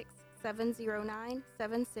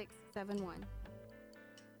 936-709-7671.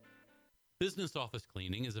 Business office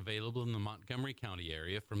cleaning is available in the Montgomery County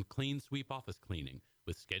area from Clean Sweep Office Cleaning,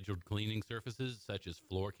 with scheduled cleaning services such as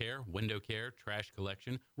floor care, window care, trash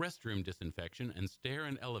collection, restroom disinfection, and stair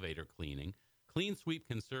and elevator cleaning. Clean Sweep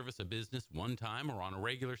can service a business one time or on a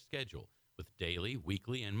regular schedule, with daily,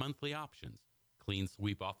 weekly, and monthly options. Clean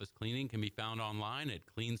Sweep Office Cleaning can be found online at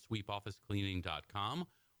cleansweepofficecleaning.com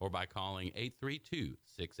or by calling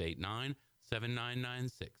 832-689-7996.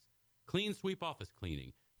 Clean Sweep Office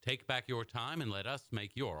Cleaning. Take back your time and let us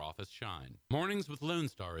make your office shine. Mornings with Lone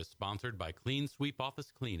Star is sponsored by Clean Sweep Office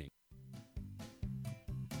Cleaning.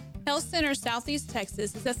 Health Center Southeast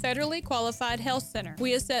Texas is a federally qualified health center.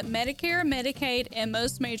 We accept Medicare, Medicaid, and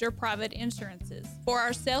most major private insurances. For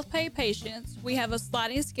our self-pay patients, we have a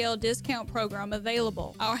sliding scale discount program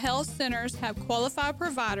available. Our health centers have qualified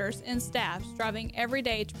providers and staff striving every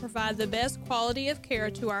day to provide the best quality of care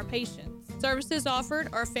to our patients. Services offered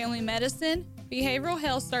are family medicine, behavioral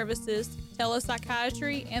health services,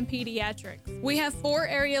 telepsychiatry, and pediatrics. We have 4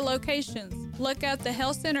 area locations. Look up the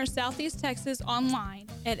Health Center Southeast Texas online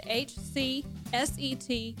at hcset.com.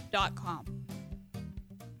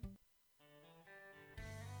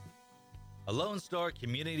 A Lone Star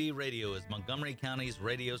Community Radio is Montgomery County's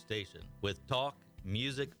radio station with talk,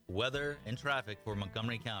 music, weather, and traffic for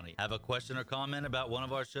Montgomery County. Have a question or comment about one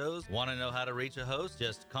of our shows? Want to know how to reach a host?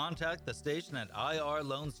 Just contact the station at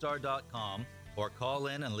irlonestar.com or call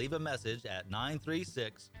in and leave a message at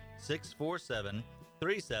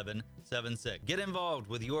 936-647-3776. Get involved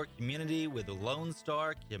with your community with Lone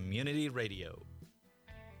Star Community Radio.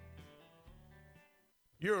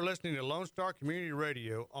 You're listening to Lone Star Community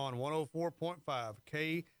Radio on 104.5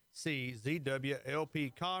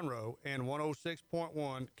 KCZWLP Conroe and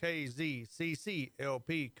 106.1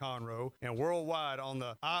 KZCCLP Conroe and worldwide on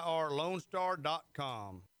the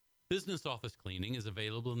irlonestar.com. Business office cleaning is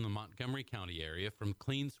available in the Montgomery County area from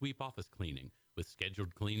Clean Sweep Office Cleaning, with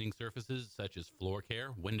scheduled cleaning services such as floor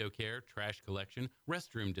care, window care, trash collection,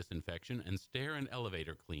 restroom disinfection, and stair and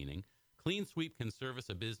elevator cleaning. Clean Sweep can service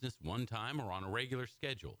a business one time or on a regular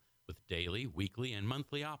schedule, with daily, weekly, and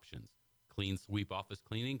monthly options. Clean Sweep Office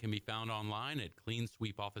Cleaning can be found online at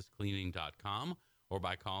cleansweepofficecleaning.com or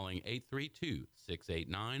by calling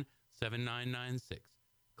 832-689-7996.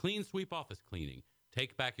 Clean Sweep Office Cleaning.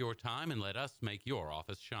 Take back your time and let us make your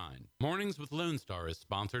office shine. Mornings with Lone Star is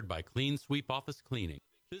sponsored by Clean Sweep Office Cleaning.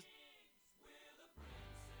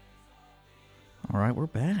 All right, we're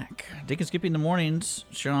back. Dick and Skippy in the mornings.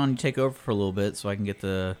 Sean, you take over for a little bit so I can get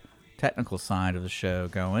the technical side of the show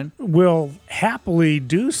going. Will happily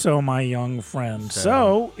do so, my young friend.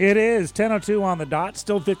 So it is 10:02 on the dot,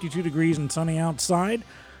 still 52 degrees and sunny outside.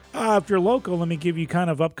 If you're local, let me give you kind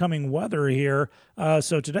of upcoming weather here.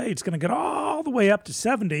 So today it's going to get all the way up to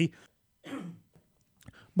 70.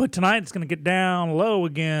 But tonight it's going to get down low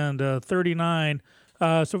again to 39.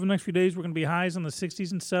 So for the next few days, we're going to be highs in the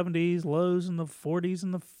 60s and 70s, lows in the 40s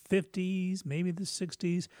and the 50s, maybe the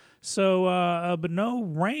 60s. So, but no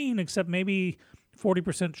rain except maybe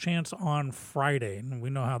 40% chance on Friday. And we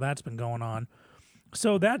know how that's been going on.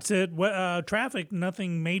 So that's it. Traffic,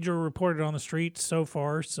 nothing major reported on the streets so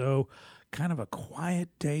far. So kind of a quiet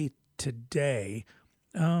day today.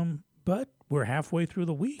 But we're halfway through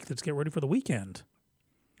the week. Let's get ready for the weekend.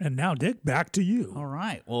 And now, Dick, back to you. All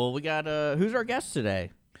right. Well, we got, who's our guest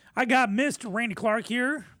today? I got Mr. Randy Clark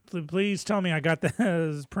here. Please tell me I got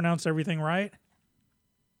the pronounced everything right.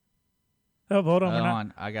 Oh, hold on. Hold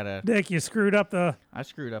on. I got to. Dick, you screwed up the. I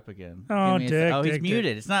screwed up again. Oh, Dick. Oh, he's Dick, muted.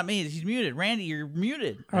 Dick. It's not me. He's muted. Randy, you're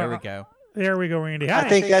muted. There we go. There we go, Randy. Hi. I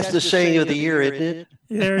think that's the saying of the year, isn't it?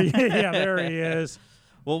 Yeah, there he is.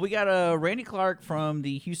 Well, we got Randy Clark from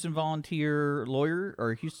the Houston Volunteer Lawyer,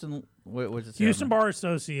 or Houston, what was it? Houston Bar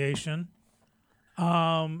Association,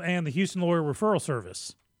 and the Houston Lawyer Referral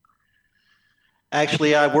Service.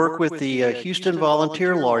 Actually, I work with the Houston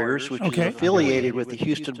Volunteer Lawyers, which Okay. is affiliated with the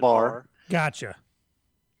Houston Bar. Gotcha.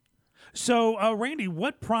 So, Randy,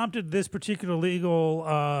 what prompted this particular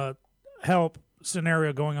legal help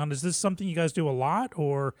scenario going on? Is this something you guys do a lot,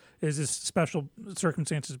 or is this special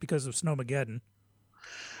circumstances because of Snowmageddon?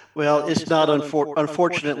 Well, it's not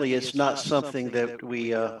unfortunately, it's not something that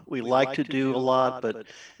we like to do a lot, but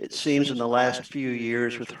it seems in the last few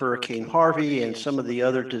years with Hurricane Harvey and some of the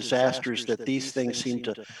other disasters that these things seem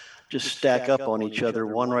to just stack up on each other,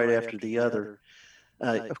 one right after the other.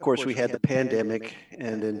 Of course, we had the pandemic,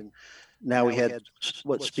 and then now we had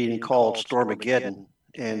what's being called Stormageddon,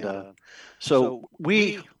 and so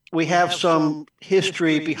we have some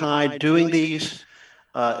history behind doing these.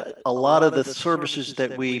 A lot of the services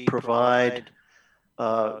that we provide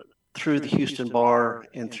through the Houston Bar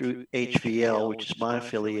and through HVL, which is my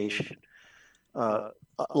affiliation, a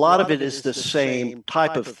lot of it is the same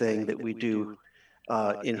type of thing that we do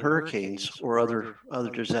in hurricanes or other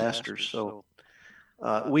disasters. So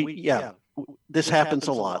this happens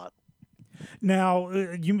a lot. Now,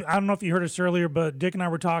 I don't know if you heard us earlier, but Dick and I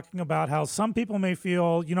were talking about how some people may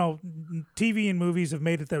feel, TV and movies have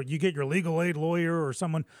made it that you get your legal aid lawyer or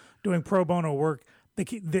someone doing pro bono work,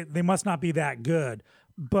 they must not be that good.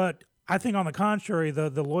 But I think on the contrary, the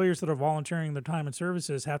lawyers that are volunteering their time and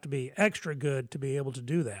services have to be extra good to be able to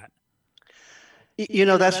do that.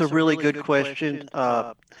 That's a really good question.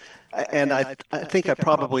 And I think I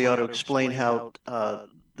probably ought to explain how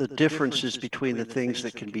the differences between the things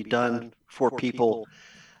that can be done for people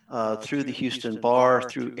through the Houston Bar,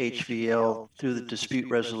 through HVL, through the Dispute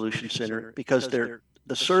Resolution Center, because the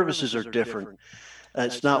services are different.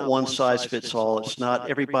 It's not one size fits all. It's not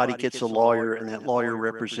everybody gets a lawyer and that lawyer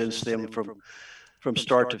represents them from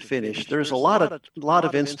start to finish. There's a lot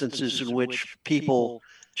of instances in which people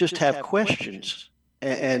just have questions.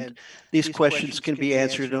 And these questions can be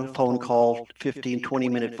answered in a phone call, 15,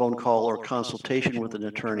 20-minute phone call or consultation with an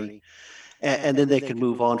attorney, and then they can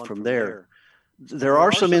move on from there. There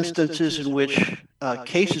are some instances in which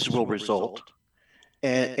cases will result,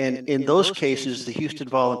 and in those cases, the Houston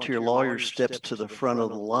Volunteer Lawyer steps to the front of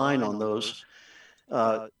the line on those.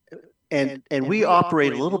 And we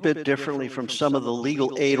operate a little bit differently from some of the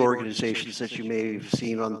legal aid organizations that you may have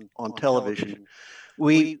seen on television.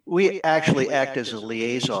 We actually act as a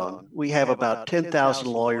liaison. We have about 10,000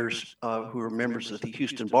 lawyers who are members of the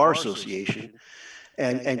Houston Bar Association,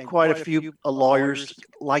 and quite a few lawyers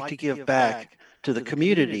like to give back to the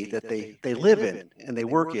community that they live in and they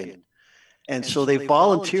work in. And so they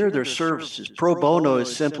volunteer their services. Pro bono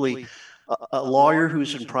is simply a lawyer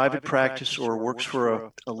who's in private practice or works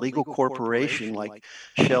for a legal corporation like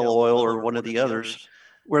Shell Oil or one of the others,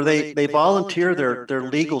 where they volunteer their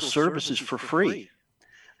legal services for free.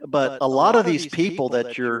 But a lot of these people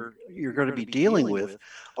that you're going to be dealing with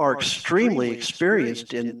are extremely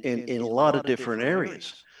experienced in a lot of different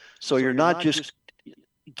areas. So you're not just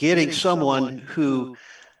getting someone who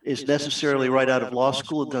is necessarily right out of law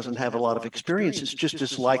school and doesn't have a lot of experience. It's just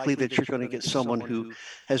as likely that you're going to get someone who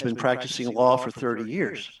has been practicing law for 30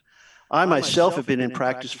 years. I myself have been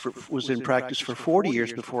was in practice for 40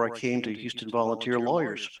 years before I came to Houston Volunteer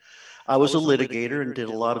Lawyers. I was a litigator and did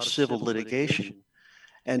a lot of civil litigation.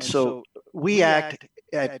 And so we act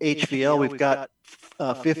at HVL. We've got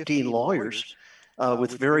 15 lawyers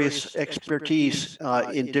with various expertise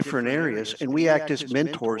in different areas. And we act as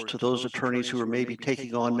mentors to those attorneys who are maybe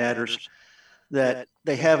taking on matters that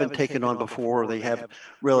they haven't taken on before, or they have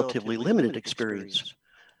relatively limited experience.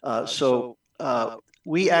 So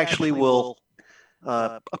we actually will,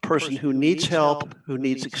 a person who needs help, who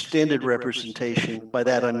needs extended representation, by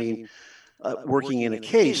that I mean working in a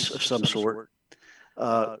case of some sort,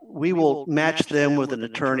 we will match them with an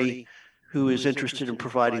attorney who is interested in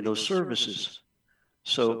providing those services.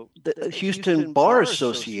 So the Houston Bar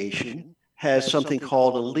Association has something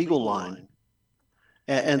called a legal line.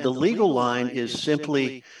 And the legal line is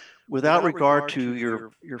simply, without regard to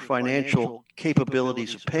your financial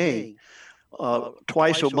capabilities of paying,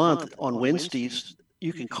 twice a month on Wednesdays,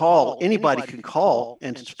 you can call, anybody can call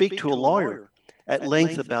and speak to a lawyer at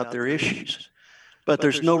length about their issues. But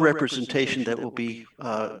there's no representation that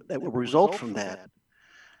will result from that.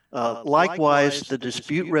 Likewise, the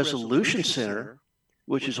Dispute Resolution Center,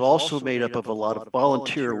 which is also made up of a lot of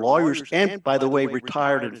volunteer lawyers and, by the way,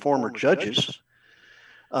 retired and former judges,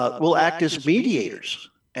 will act as mediators.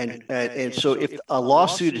 And so if a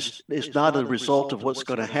lawsuit is not a result of what's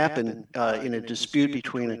going to happen in a dispute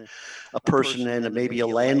between a person and maybe a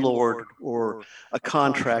landlord or a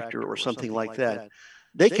contractor or something like that,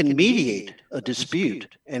 they can mediate a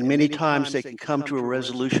dispute, and many times they can come to a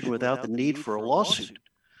resolution without the need for a lawsuit.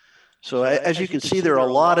 So as you can see, there are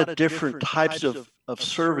a lot of different types of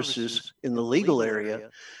services in the legal area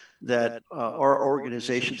that our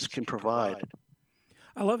organizations can provide.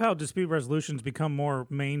 I love how dispute resolutions become more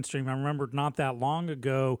mainstream. I remember not that long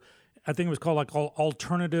ago, I think it was called like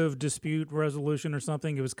alternative dispute resolution or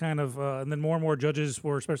something. It was kind of, and then more judges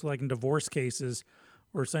were, especially like in divorce cases,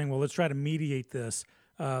 were saying, well, let's try to mediate this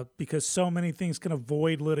because so many things can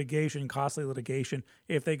avoid litigation, costly litigation,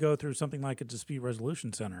 if they go through something like a dispute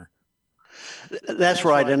resolution center. That's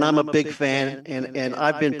right, and I'm a big fan, and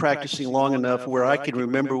I've been practicing long enough where I can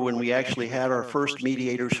remember when we actually had our first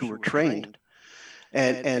mediators who were trained.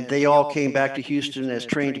 And they all came back to Houston as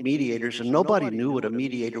trained mediators, and nobody knew what a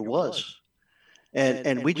mediator was.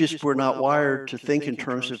 And we just were not wired to think in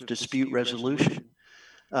terms of dispute resolution.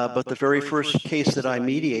 But the very first case that I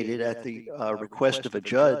mediated at the request of a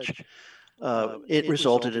judge, it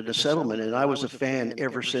resulted in a settlement, and I was a fan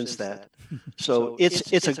ever since that. So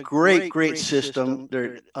it's a great system.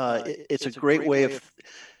 It's a great way of,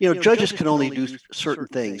 judges can only do certain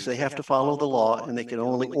things. They have to follow the law, and they can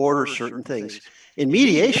only order certain things. In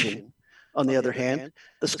mediation, on the other hand,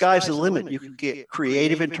 the sky's the limit. You can get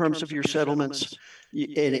creative in terms of your settlements,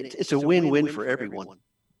 and it's a win-win for everyone.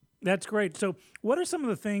 That's great. So what are some of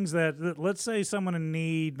the things that let's say someone in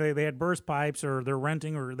need, they had burst pipes or they're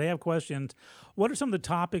renting or they have questions. What are some of the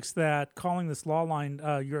topics that calling this law line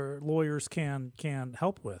your lawyers can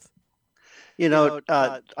help with?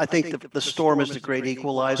 I think the storm is the great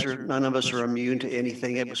equalizer. None of us are immune to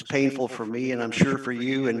anything. It was painful for me, and I'm sure for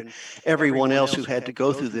you and everyone else who had to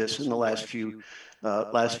go through this in the last few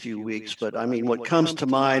weeks. But I mean, what comes to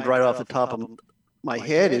mind right off the top of my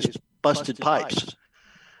head is busted pipes.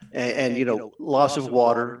 And loss of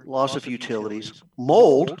water, loss of utilities,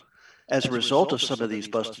 mold as a result of some of these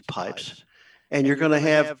busted pipes. And you're going to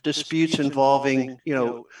have disputes involving,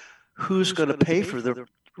 who's going to pay for the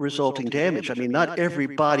resulting damage. I mean, not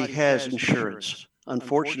everybody has insurance,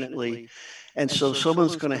 unfortunately. And so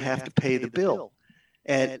someone's going to have to pay the bill.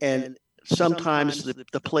 And sometimes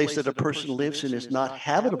the place that a person lives in is not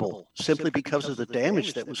habitable simply because of the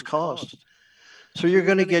damage that was caused. So you're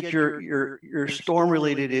going to get your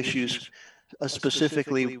storm-related issues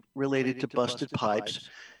specifically related to busted pipes.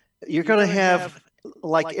 You're going to have,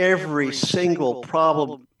 like every single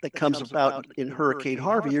problem that comes about in Hurricane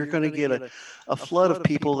Harvey, you're going to get a flood of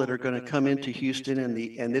people that are going to come into Houston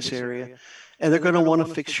and this area, and they're going to want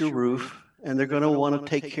to fix your roof, and they're going to want to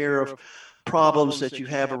take care of problems that you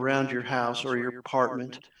have around your house or your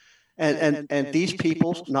apartment. And these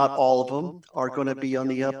people, not all of them, are going to be on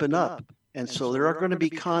the up and up. And so there are going to be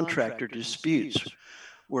contractor disputes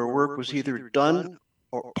where work was either done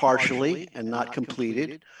or partially and not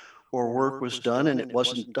completed, or work was done and it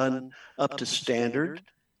wasn't done up to standard.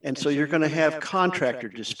 And so you're going to have contractor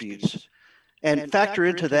disputes. And factor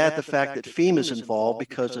into that the fact that FEMA is involved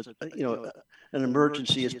because an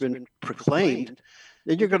emergency has been proclaimed.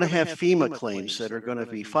 Then you're going to have FEMA claims that are going to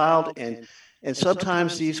be filed, and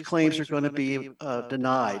sometimes these claims are going to be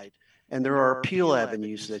denied. And there are appeal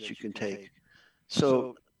avenues that you can take.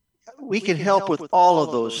 So we can help with all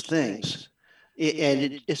of those things.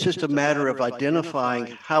 And it's just a matter of identifying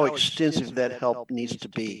how extensive that help needs to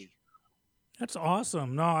be. That's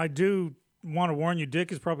awesome. No, I do want to warn you,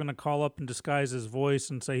 Dick is probably going to call up and disguise his voice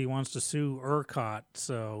and say he wants to sue ERCOT.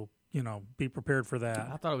 So, be prepared for that.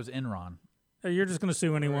 I thought it was Enron. You're just going to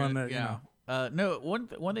sue anyone that, No, one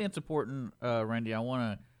thing that's important, Randy, I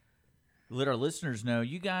want to let our listeners know,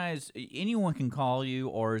 you guys, anyone can call you,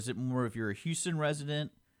 or is it more if you're a Houston resident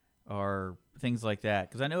or things like that?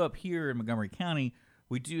 Because I know up here in Montgomery County,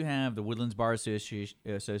 we do have the Woodlands Bar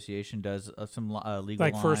Association does some legal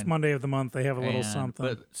like line. First Monday of the month, they have a little something.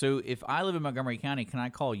 But so if I live in Montgomery County, can I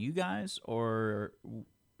call you guys, or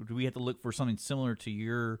do we have to look for something similar to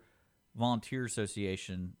your volunteer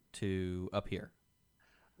association to up here?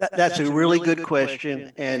 That's a really good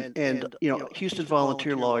question, and Houston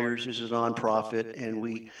Volunteer Lawyers is a nonprofit, and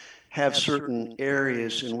we have certain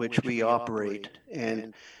areas in which we operate,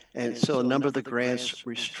 and so a number of the grants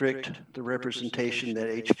restrict the representation that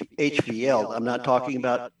HVL. I'm not talking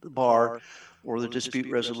about the bar or the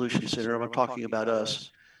Dispute Resolution Center. I'm talking about us.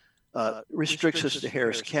 Restricts us to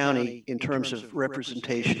Harris County in terms of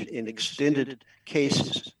representation in extended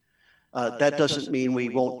cases. That doesn't mean we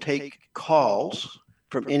won't take calls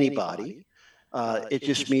from anybody. It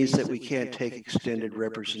just means that we can't take extended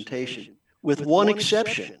representation, with one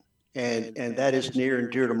exception, and that is near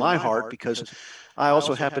and dear to my heart because I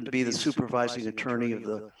also happen to be the supervising attorney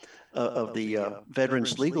of the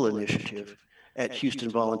Veterans Legal Initiative at Houston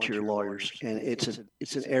Volunteer Lawyers, and it's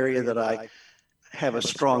an area that I have a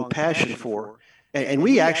strong passion for, And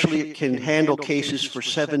we actually can handle cases for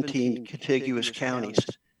 17 contiguous counties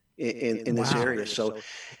in this area. So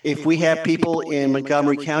if we have people in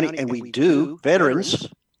Montgomery County, and we do, veterans,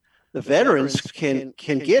 the veterans can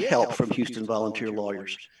get help from Houston Volunteer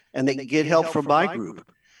Lawyers, and they can get help from my group.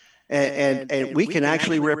 And we can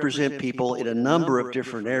actually represent people in a number of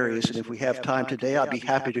different areas. And if we have time today, I'd be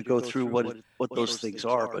happy to go through what those things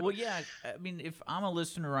are. But well, yeah, I mean, if I'm a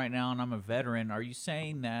listener right now and I'm a veteran, are you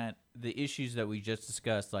saying that the issues that we just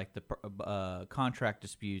discussed, like the contract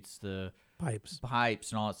disputes, the pipes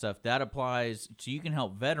and all that stuff, that applies, so you can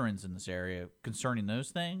help veterans in this area concerning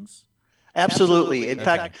those things? Absolutely. In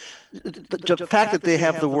fact, the fact that they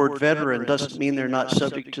have the word veteran doesn't mean they're not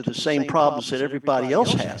subject to the same problems that everybody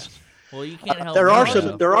else has. Well, you can't help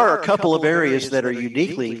there are a couple of areas that are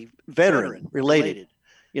uniquely veteran related.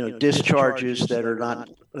 You know, discharges that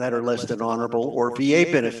are less than honorable, or VA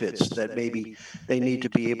benefits that maybe they need to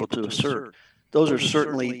be able to assert. Those are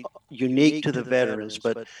certainly unique to the veterans,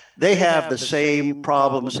 but they have the same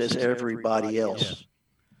problems as everybody else.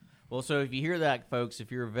 Well, so if you hear that, folks,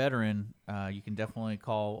 if you're a veteran, you can definitely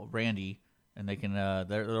call Randy, and they can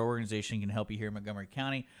their organization can help you here in Montgomery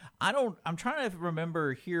County. I'm trying to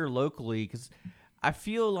remember here locally, because I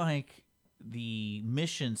feel like the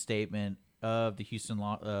mission statement of the Houston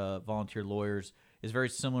Volunteer Lawyers is very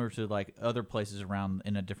similar to like other places around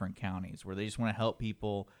in different counties, where they just want to help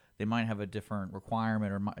people. They might have a different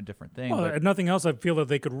requirement or a different thing. Well, if nothing else, I feel that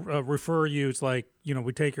they could refer you. It's like, you know,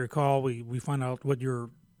 we take your call, we find out what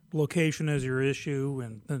your location is, your issue,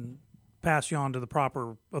 and then pass you on to the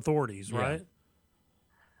proper authorities, right?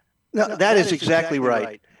 No, that is exactly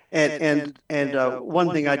right. And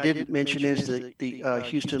one thing I didn't mention is the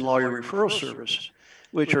Houston Lawyer Referral Service,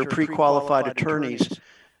 which are pre-qualified attorneys.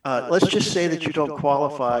 Let's just say that you don't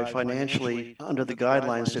qualify financially under the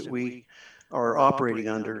guidelines that we are operating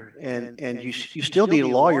under, and you still need a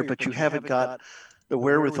lawyer, but you haven't got the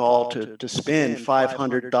wherewithal to spend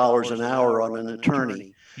 $500 an hour on an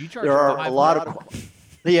attorney. There are a lot of,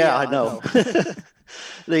 yeah, I know.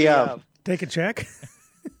 Take a check.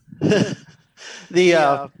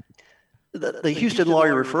 The Houston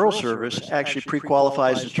Lawyer Referral Service actually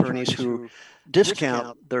pre-qualifies attorneys who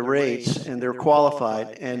discount their rates, and they're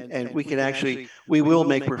qualified, and we will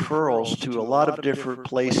make referrals to a lot of different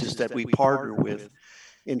places that we partner with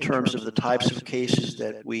in terms of the types of cases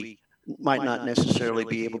that we might not necessarily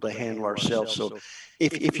be able to handle ourselves. So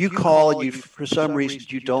if you call and for some reason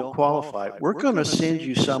you don't qualify, we're going to send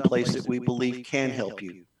you someplace that we believe can help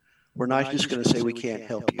you. We're not just going to say we can't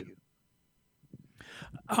help you.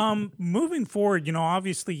 Moving forward, you know,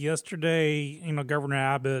 obviously yesterday, you know, Governor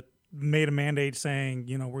Abbott made a mandate saying,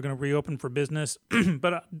 you know, we're going to reopen for business,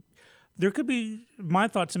 but there could be, my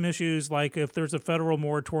thoughts, some issues like if there's a federal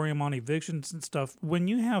moratorium on evictions and stuff. When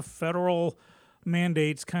you have federal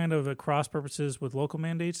mandates kind of at cross purposes with local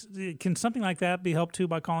mandates, can something like that be helped too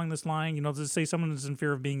by calling this line? You know, to say someone is in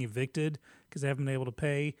fear of being evicted because they haven't been able to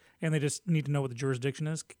pay and they just need to know what the jurisdiction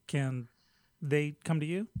is. Can they come to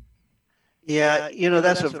you? Yeah, you know,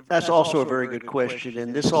 that's also a very good question,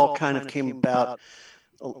 and this all kind of came about.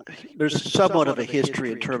 There's somewhat of a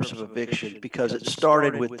history in terms of eviction because it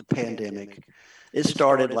started with the pandemic. It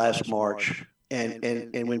started last March, and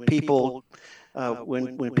when people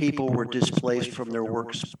when people were displaced from their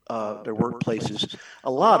workplaces,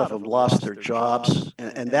 a lot of them lost their jobs,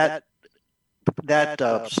 and that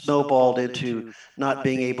snowballed into not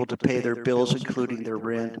being able to pay their bills, including their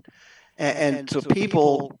rent. And so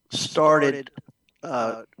people started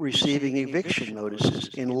receiving eviction notices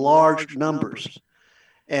in large numbers.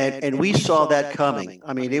 And we saw that coming.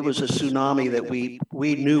 I mean, it was a tsunami that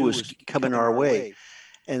we knew was coming our way.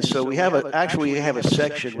 And so we have a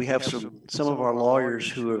section. We have some of our lawyers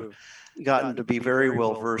who have gotten to be very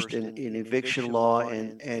well versed in eviction law,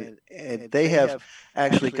 and they have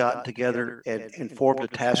actually gotten together and formed a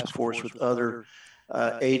task force with other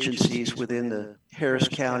agencies within the Harris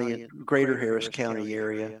County, greater Harris County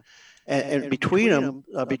area. And between them,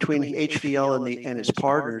 between HVL and its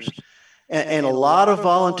partners, and a lot of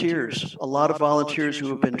volunteers who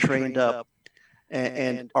have been trained up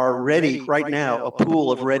and are ready right now, a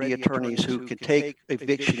pool of ready attorneys who can take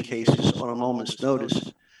eviction cases on a moment's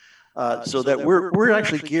notice, so that we're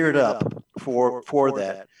actually geared up for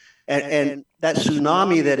that. And that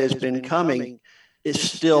tsunami that has been coming is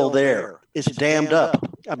still there. It's dammed up.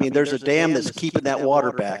 I mean, there's a dam that's keeping that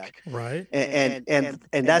water back. Right. And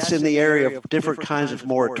that's in the area of different kinds of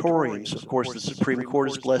moratoriums. Of course, the Supreme Court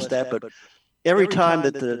has blessed that, but every time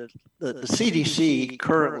that the CDC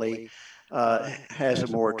currently has a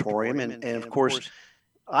moratorium, and of course,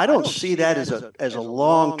 I don't see that as a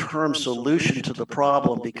long-term solution to the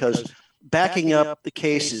problem, because backing up the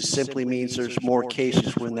cases simply means there's more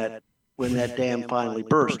cases when that dam finally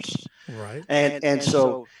bursts. Right. And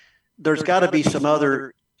so there's got to be some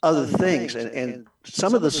other things, and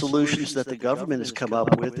some of the solutions that the government has come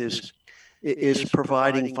up with is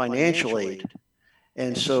providing financial aid.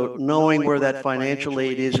 And so knowing where that financial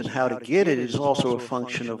aid is and how to get it is also a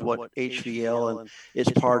function of what HVL and its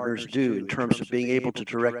partners do in terms of being able to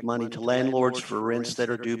direct money to landlords for rents that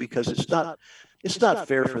are due, because it's not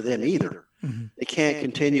fair for them either. Mm-hmm. They can't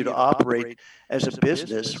continue to operate as a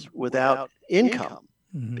business without income,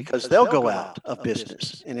 because they'll go out of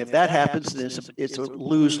business. And if that happens, then it's a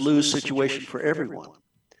lose-lose situation for everyone.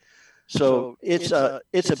 So it's a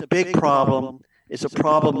big problem. It's a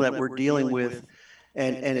problem that we're dealing with.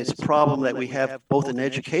 And it's a problem that we have both an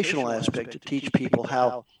educational aspect to teach people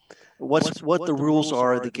what the rules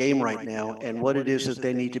are of the game right now, and what it is that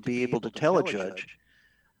they need to be able to tell a judge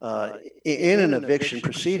in an eviction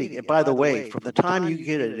proceeding. And by the way, from the time you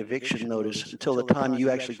get an eviction notice until the time you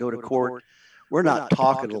actually go to court, we're not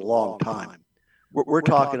talking a long time. We're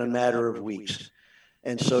talking a matter of weeks.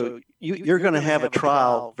 And so you're going to have a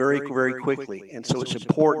trial very, very quickly. And so it's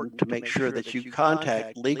important to make sure that you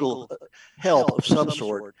contact legal help of some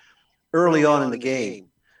sort early on in the game,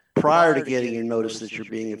 prior to getting your notice that you're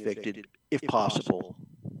being evicted, if possible.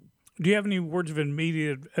 Do you have any words of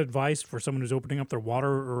immediate advice for someone who's opening up their water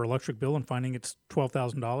or electric bill and finding it's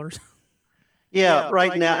 $12,000? Yeah,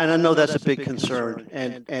 right now, and I know that's a big concern,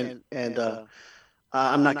 and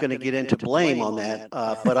I'm not going to get into blame on that,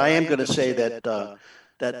 but I am going to say that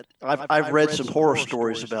I've read some horror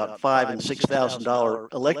stories about $5,000 and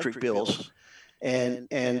 $6,000 electric bills, and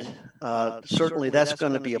certainly that's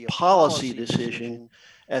going to be a policy decision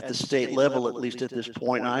at the state level, at least at this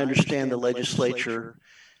point. And I understand the legislature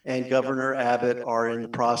and Governor Abbott are in the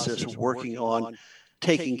process of working on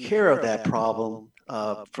taking care of that problem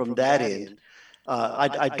from that end.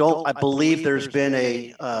 I believe there's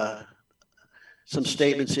been some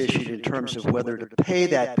statements issued in terms of whether to pay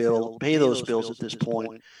those bills at this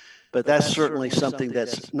point. But that's certainly something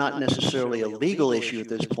that's not necessarily a legal issue at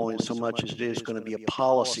this point, so much as it is going to be a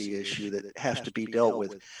policy issue that has to be dealt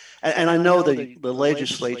with. And I know the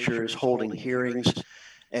legislature is holding hearings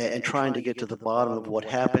and trying to get to the bottom of what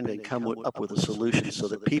happened and come up with a solution so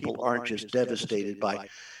that people aren't just devastated by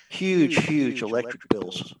huge electric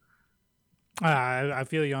bills. I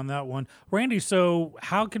feel you on that one. Randy, so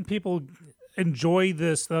how can people enjoy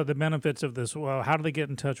this, the benefits of this? Well, how do they get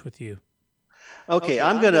in touch with you? Okay,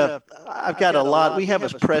 I've got a lot. We have a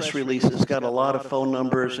press release that's got a lot of phone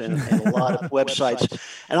numbers and a lot of websites.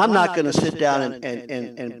 And I'm not going to sit down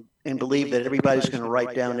and believe that everybody's going to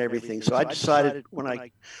write down everything. So I decided when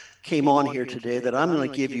I came on here today that I'm going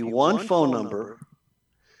to give you one phone number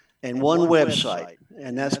and one website.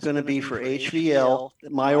 And that's going to be for HVL,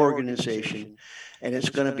 my organization. And it's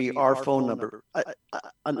going to be our phone number.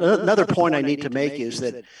 Another point I need to make is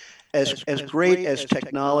that as great as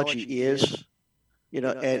technology is,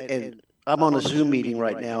 and I'm on a Zoom meeting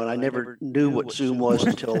right now, and I never knew what Zoom was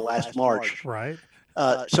until last March. Right.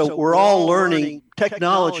 So we're all learning.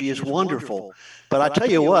 Technology is wonderful, but I tell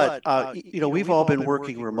you what, we've all been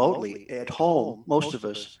working remotely at home, most of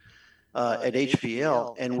us at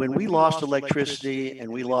HVL, and when we lost electricity and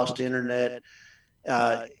we lost internet,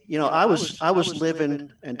 I was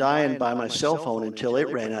living and dying by my cell phone until it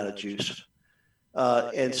ran out of juice.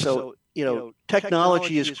 And so,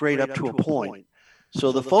 technology is great up to a point.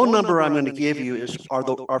 So the phone number I'm going to give you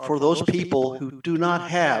are for those people who do not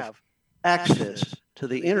have access to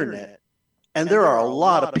the internet, and there are a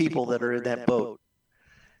lot of people that are in that boat.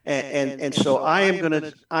 And so I'm going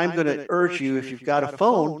to urge you, if you've got a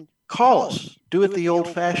phone, call us. Do it the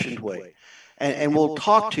old-fashioned way, and we'll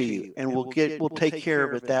talk to you, and we'll take care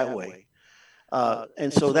of it that way.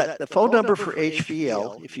 And so that the phone number for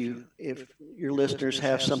HVL, if your listeners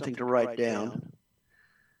have something to write down,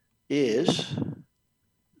 is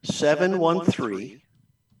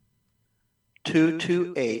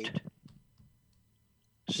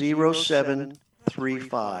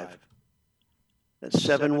 713-228-0735. That's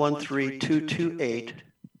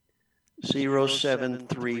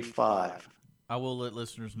 713-228-0735. I will let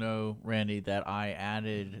listeners know, Randy, that I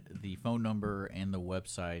added the phone number and the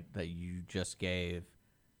website that you just gave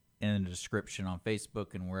in the description on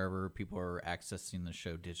Facebook and wherever people are accessing the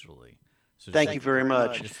show digitally. So thank you very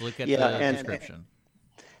much. Just look at the description.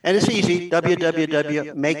 And it's easy.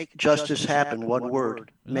 www.makejusticehappen. One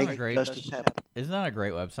word. Make justice happen. Isn't that a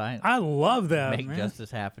great website? I love that.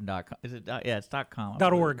 MakeJusticeHappen.com. Is it? Yeah, it's .com.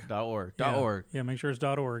 .org. .org. Yeah. .org. Yeah, make sure it's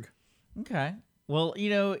 .org. Okay. Well,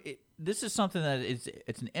 this is something that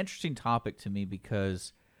it's an interesting topic to me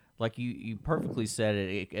because like you perfectly said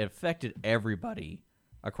it affected everybody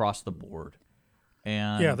across the board.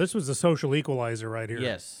 And yeah, this was a social equalizer right here.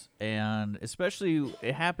 yes, and especially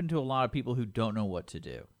it happened to a lot of people who don't know what to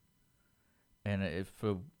do. And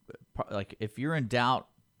if you're in doubt,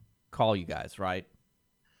 call you guys, right?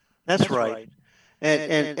 That's right.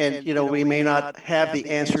 And you know, we may not have the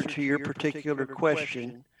answer to your particular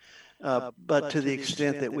question, but to the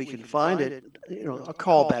extent that we can find it, you know, a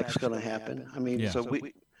callback's going to happen. I mean, Yeah. so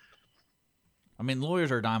we. I mean,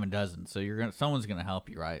 lawyers are a dime a dozen, so someone's gonna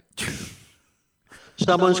help you, right?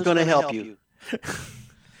 Someone's going to help you.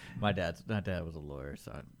 My dad was a lawyer,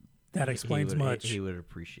 so That explains much. He would have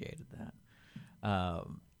appreciated that.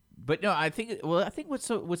 But no, I think what's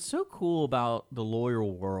so cool about the lawyer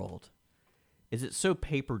world is it's so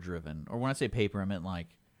paper driven. Or when I say paper, I meant like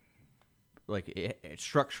it's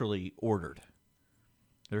structurally ordered.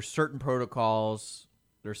 There's certain protocols.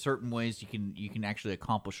 There's certain ways you can actually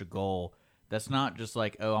accomplish a goal. That's not just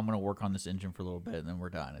like, oh, I'm going to work on this engine for a little bit and then we're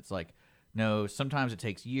done. It's like, no, sometimes it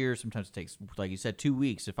takes years. Sometimes it takes, like you said, 2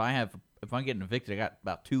 weeks. If I'm getting evicted, I got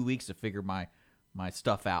about 2 weeks to figure my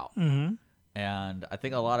stuff out. Mm-hmm. And I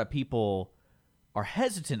think a lot of people are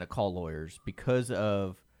hesitant to call lawyers because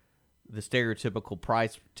of the stereotypical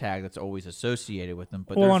price tag that's always associated with them.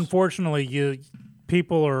 But well, unfortunately,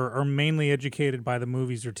 people are mainly educated by the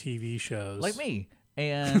movies or TV shows. like me.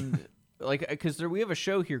 And like, because we have a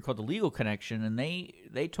show here called The Legal Connection, and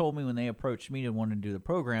they told me when they approached me and wanted to do the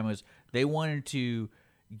program is they wanted to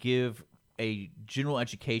give a general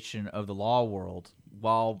education of the law world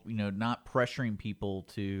while, you know, not pressuring people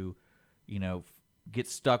to, you know, get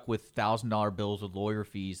stuck with $1,000 bills with lawyer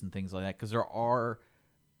fees and things like that. Because there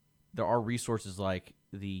are resources like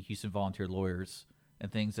the Houston Volunteer Lawyers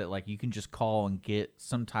and things that like you can just call and get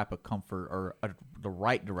some type of comfort or the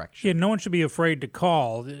right direction. Yeah, no one should be afraid to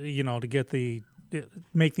call, you know, to get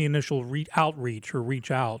make the initial outreach or reach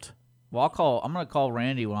out. Well, I'm going to call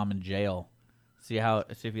Randy when I'm in jail. See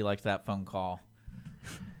if he likes that phone call.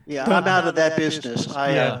 Yeah, I'm out of that business.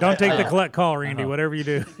 Don't take the collect call, Randy. Whatever you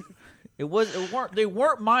do. They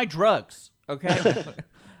weren't my drugs. Okay.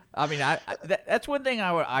 I mean, that's one thing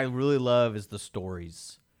I really love is the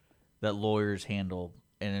stories that lawyers handle,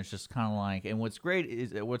 and it's just kind of like. And what's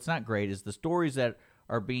not great is the stories that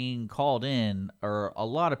are being called in are a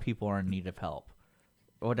lot of people are in need of help.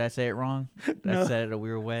 Or did I say it wrong? I said it a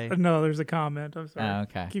weird way. No, there's a comment. I'm sorry. Oh,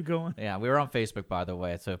 okay. Keep going. Yeah, we were on Facebook, by the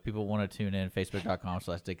way, so if people want to tune in,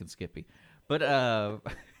 facebook.com/Dick and Skippy. But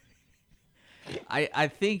I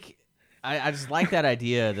think I just like that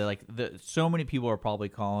idea that like so many people are probably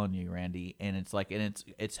calling you, Randy, and it's like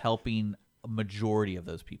it's helping a majority of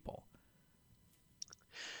those people.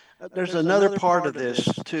 There's another part of this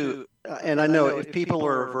too, and I know if people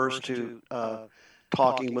are averse to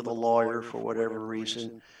talking with a lawyer for whatever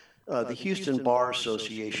reason, the Houston Bar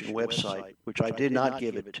Association website, which I did not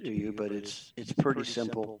give it to you, but it's pretty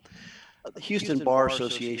simple. The Houston Bar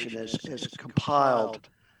Association has compiled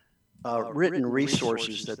written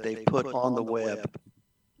resources that they've put on the web.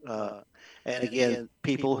 And again,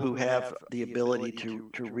 people who have the ability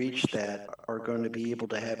to reach that are going to be able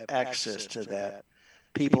to have access to that.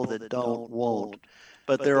 People that don't won't.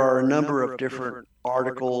 But there are a number of different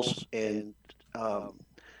articles and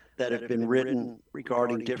that have been written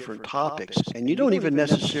regarding different topics. And you don't even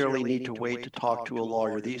necessarily need to wait to talk to a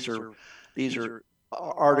lawyer. These are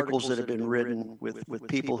articles that have been written with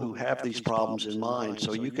people who have these problems in mind.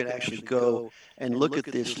 So you can actually go and look at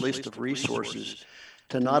this list of resources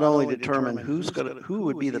to not only determine who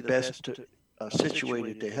would be the best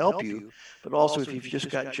situated to help you, but also if you've just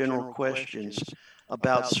got general questions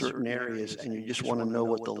about certain areas and you just want to know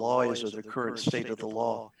what the law is or the current state of the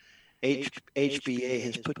law. HBA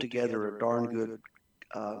has put together a darn good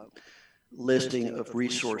listing of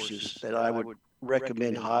resources that I would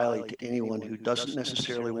recommend highly to anyone who doesn't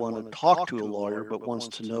necessarily want to talk to a lawyer but wants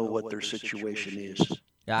to know what their situation is.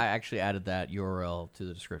 Yeah, I actually added that URL to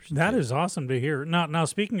the description. That is awesome to hear. Now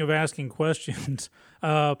speaking of asking questions,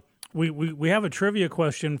 we have a trivia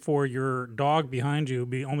question for your dog behind you,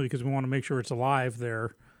 only because we want to make sure it's alive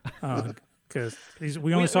there. Because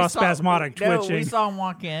we only saw spasmodic twitching. No, we saw him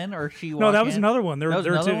walk in, or she walk in. No, that was another one. There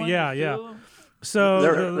were two. One? Yeah. So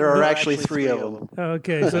there are actually three of them.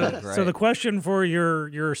 Okay, so the question for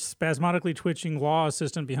your spasmodically twitching law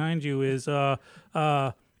assistant behind you is,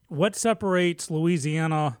 what separates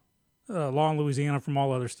Louisiana law in Louisiana from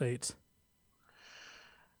all other states?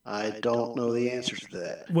 I don't know the answer to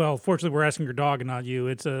that. Well, fortunately, we're asking your dog and not you.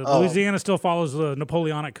 It's Louisiana still follows the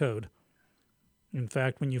Napoleonic Code. In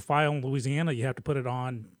fact, when you file in Louisiana, you have to put it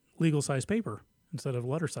on legal size paper instead of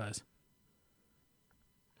letter size.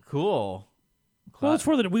 Cool. Well, it's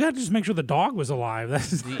for we got to just make sure the dog was alive.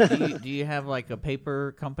 That's do you have like a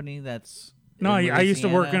paper company that's? No, I used to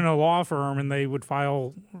work in a law firm, and they would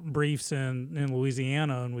file briefs in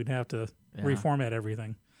Louisiana, and we'd have to reformat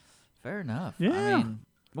everything. Fair enough. Yeah. I mean,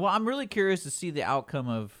 well, I'm really curious to see the outcome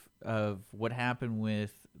of what happened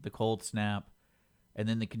with the cold snap, and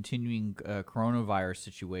then the continuing coronavirus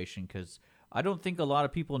situation, because I don't think a lot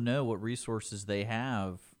of people know what resources they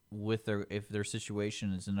have with if their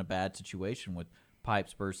situation is in a bad situation with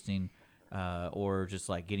pipes bursting, or just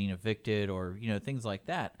like getting evicted, or things like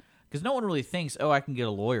that. Because no one really thinks, oh, I can get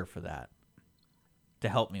a lawyer for that to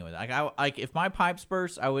help me with it. Like if my pipes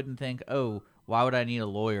burst, I wouldn't think, oh, why would I need a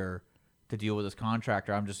lawyer to deal with this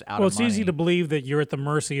contractor? I'm just out of money. Well, it's easy to believe that you're at the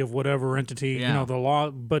mercy of whatever entity, the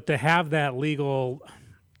law. But to have that legal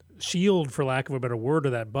shield, for lack of a better word,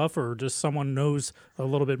 or that buffer, just someone knows a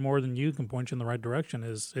little bit more than you can point you in the right direction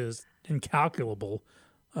is incalculable,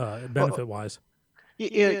 benefit-wise.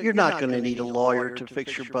 You're not going to need a lawyer to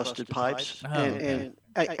fix your busted pipes.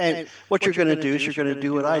 And what you're going to do is you're going to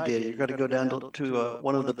do what I did. You're going to go down to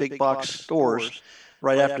one of the big box stores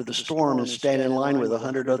right after the storm and stand in line with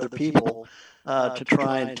 100 other people to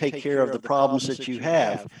try and take care of the problems that you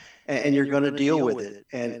have. And you're going to deal with it.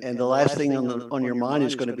 And the last thing on your mind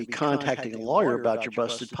is going to be contacting a lawyer about your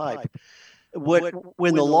busted pipe.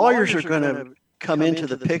 When the lawyers are going to come into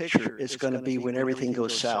the picture, it's going to be when everything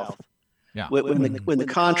goes south. Yeah. When the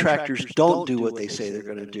contractors don't do what they say they're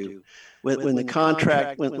going to do,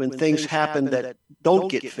 when things happen that don't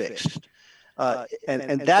get fixed,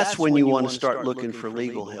 and that's when you want to start looking for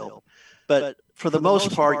legal help. But for the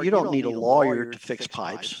most part, you don't need a lawyer to fix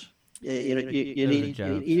pipes. You need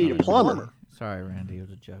a plumber. Sorry, Randy, it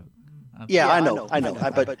was a joke. Yeah, I know.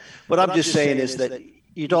 But what I'm just saying is that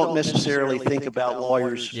you don't necessarily think about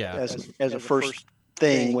lawyers as a first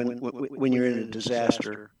thing when you're in a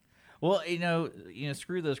disaster. Well,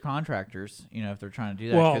 screw those contractors, if they're trying to do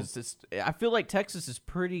that, because I feel like Texas is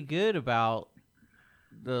pretty good about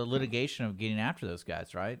the litigation of getting after those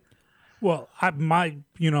guys, right? Well, after my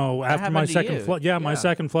second flood, my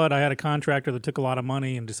second flood, I had a contractor that took a lot of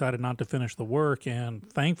money and decided not to finish the work,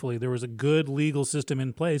 and thankfully there was a good legal system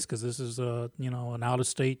in place, because this is an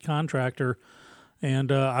out-of-state contractor,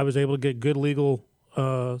 and I was able to get good legal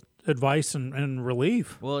advice and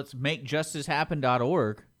relief. Well, it's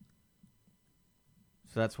makejusticehappen.org.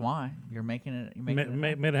 So that's why you're making it. Made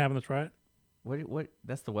it happen. That's right. What?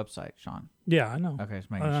 That's the website, Sean. Yeah, I know. Okay,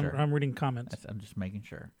 just making sure. I'm reading comments. I'm just making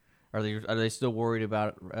sure. Are they still worried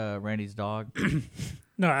about Randy's dog?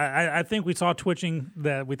 No, I think we saw twitching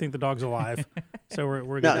that we think the dog's alive. So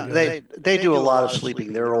we're good. No, they do a lot of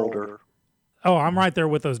sleeping. They're older. Oh, I'm right there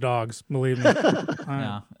with those dogs. Believe me.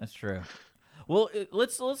 No, that's true. Well,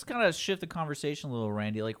 let's kind of shift the conversation a little,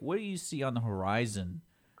 Randy. Like, what do you see on the horizon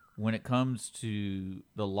when it comes to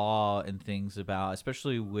the law and things about,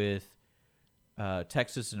 especially with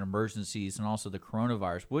Texas and emergencies and also the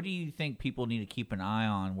coronavirus? What do you think people need to keep an eye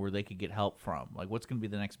on where they could get help from? Like, what's going to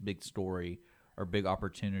be the next big story or big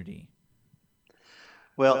opportunity?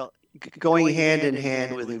 Well, going hand in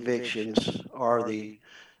hand with evictions are the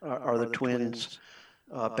twins,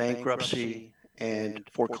 bankruptcy and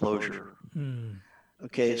foreclosure.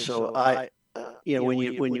 Okay, so when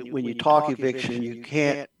you talk eviction, you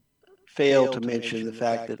can't fail to mention the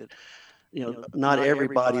fact that not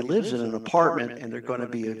everybody lives in an apartment and they're going to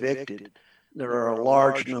be evicted. There are a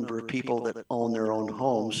large number of people that own their own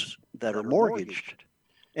homes that are mortgaged,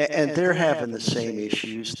 and they're having the same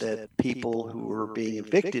issues that people who are being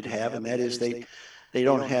evicted have, and that is they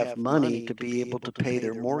don't have money to be able to pay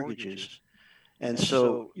their mortgages. And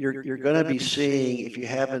so you're going to be seeing, if you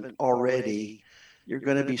haven't already, you're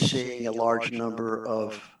going to be seeing a large number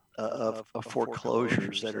of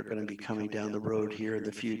foreclosures that are going to be coming down the road here in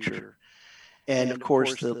the future. And of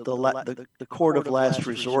course, the court of last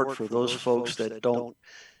resort for those folks that don't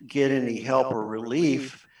get any help or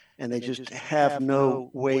relief, and they just have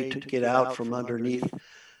no way to get out from underneath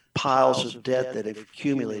piles of debt that have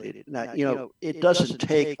accumulated. Now, it doesn't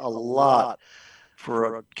take a lot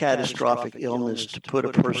for a catastrophic illness to put a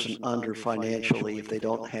person under financially if they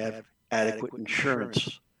don't have adequate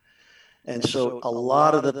insurance. And so a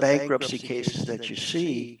lot of the bankruptcy cases that you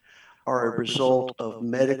see are a result of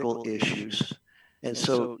medical issues. And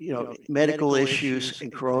so, medical issues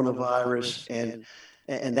and coronavirus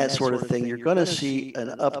and that sort of thing, you're going to see an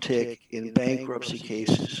uptick in bankruptcy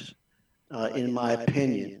cases, in my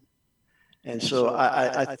opinion. And so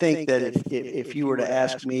I think that if you were to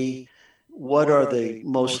ask me, what are the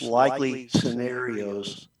most likely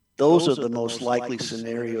scenarios, those are the most likely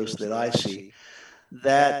scenarios that I see.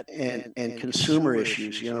 That and consumer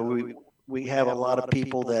issues. we have a lot of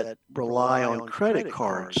people that rely on credit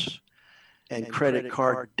cards. And credit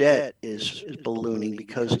card debt is ballooning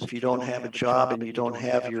because if you don't have a job and you don't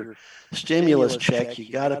have your stimulus check,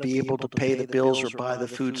 you got to be able to pay the bills or buy the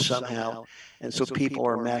food somehow. And so people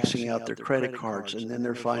are maxing out their credit cards, and then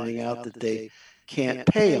they're finding out that they can't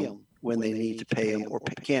pay them when they need to pay them, or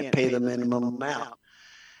can't pay the minimum amount.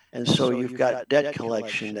 And so you've got debt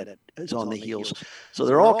collection that is on the heels. So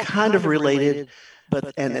they're all kind of related,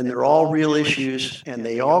 but and they're all real issues, and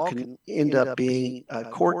they all can end up being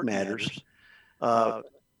court matters.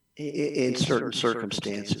 In certain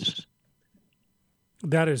circumstances.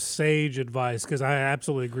 That is sage advice, because I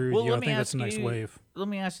absolutely agree with you. I think that's the next wave. Let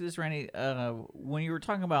me ask you this, Randy. When you were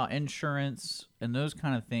talking about insurance and those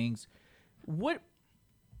kind of things, what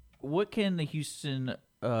can the Houston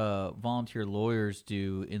volunteer lawyers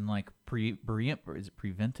do in like preventative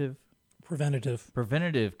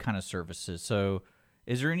kind of services? So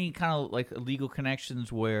is there any kind of like legal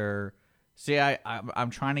connections where, say I'm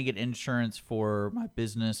trying to get insurance for my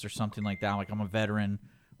business or something like that, like I'm a veteran,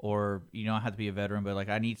 or I have to be a veteran, but like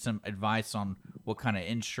I need some advice on what kind of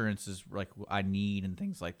insurance is like I need and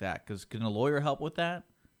things like that. Because can a lawyer help with that?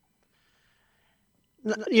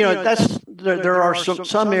 There are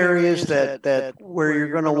some areas that where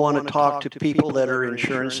you're going to want to talk to people that are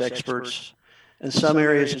insurance experts, and some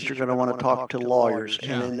areas that you're going to want to talk to lawyers.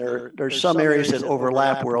 And then there's some areas that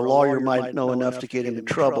overlap where a lawyer might know enough to get him in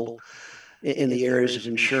trouble in the areas of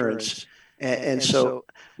insurance. And so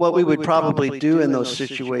what we would probably do in those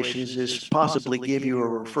situations is possibly give you a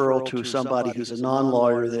referral to somebody who's a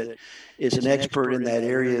non-lawyer that is an expert in that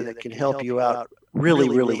area that can help you out,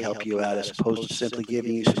 really help you out, as opposed to simply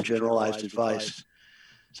giving you some generalized advice.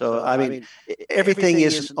 So, I mean, everything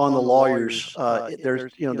is on the lawyers.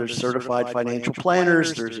 There's certified financial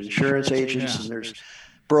planners, there's insurance agents, and there's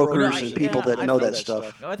brokers and people that know that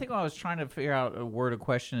stuff. I think what I was trying to figure out a word of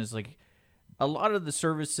question is like, a lot of the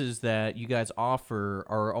services that you guys offer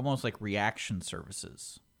are almost like reaction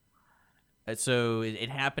services. So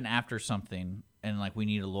it happened after something, and like we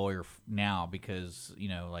need a lawyer now because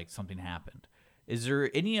like something happened. Is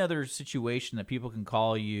there any other situation that people can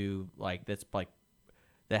call you like that's like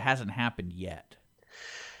that hasn't happened yet?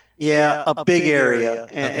 Yeah, a big area,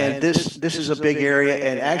 and this is a big area,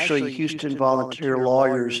 and actually Houston Volunteer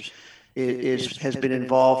Lawyers has been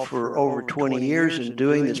involved for over 20 years in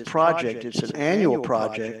doing this project. It's an annual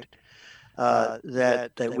project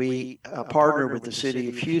that we partner with the city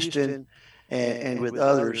of Houston and with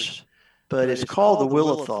others, but it's called the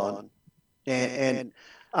Willathon. And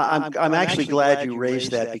I'm actually glad you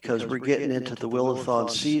raised that, because we're getting into the Willathon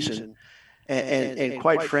season. And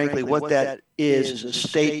quite frankly, what that is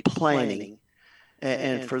estate planning.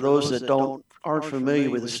 And for those that aren't familiar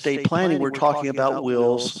with estate planning, we're talking about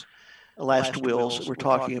wills, last wills. We're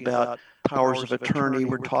talking about powers of attorney.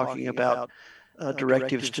 We're talking about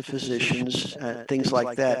directives to physicians, things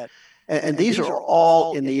like that. And these are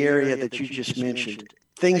all in the area that you just mentioned,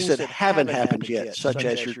 things that haven't happened yet, such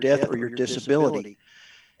as your death or your disability.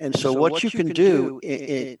 And so what you can do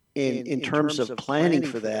in terms of planning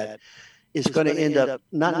for that is going to end up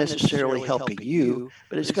not necessarily helping you,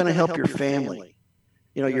 but it's going to help your family.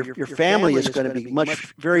 Your family is going to be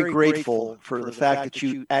very grateful for the fact that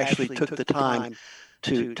you actually took the time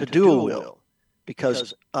to do a will,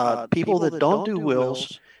 because people that don't do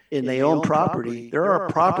wills and they own property, there are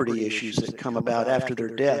property issues that come about after their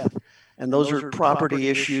death, and those are property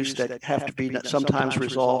issues that have to be sometimes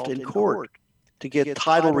resolved in court to get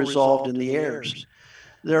title resolved in the heirs.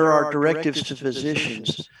 There are directives to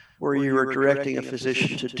physicians where you are directing a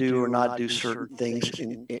physician to do or not do certain things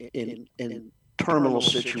in terminal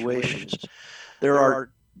situations. There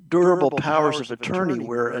are durable powers of attorney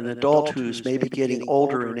where an adult who's maybe getting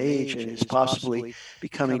older in age and is possibly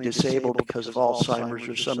becoming disabled because of Alzheimer's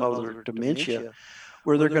or some other dementia,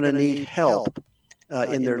 where they're going to need help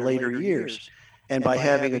in their later years. And by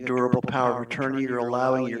having a durable power of attorney, you're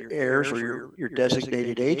allowing your heirs or your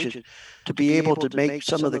designated agent to be able to make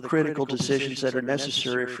some of the critical decisions that are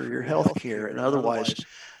necessary for your health care and otherwise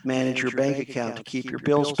manage your bank account to keep your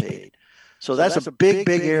bills paid. So that's a big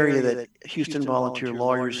area that Houston Volunteer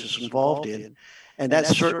Lawyers is involved in. And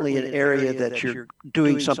that's certainly an area that you're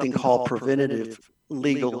doing something called preventative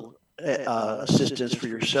legal assistance for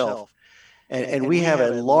yourself. And we have a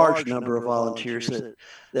large number of volunteers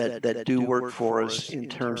that do work for us in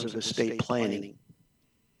terms of estate planning.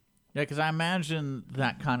 Yeah, because I imagine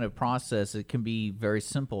that kind of process, it can be very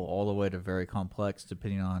simple all the way to very complex,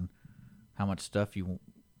 depending on how much stuff you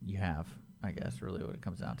have, I guess, really what it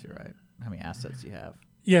comes down to, right? How many assets you have.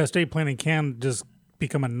 Yeah, estate planning can just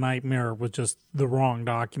become a nightmare with just the wrong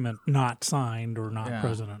document not signed or not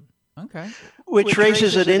present. Okay. Which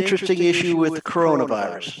raises an interesting issue with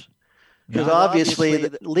coronavirus. Because obviously,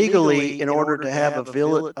 legally, in order to have a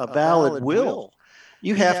valid will,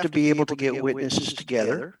 you have to be able to get witnesses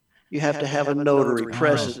together. You have to have a notary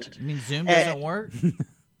present. You mean Zoom doesn't work?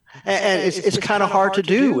 And it's kind of hard to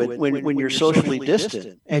do when you're socially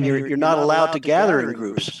distant and you're not allowed to gather in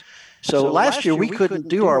groups. So last year we couldn't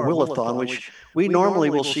do our Will-a-thon, which we normally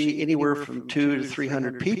will see anywhere from 200 to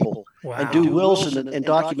 300 people, and do wills and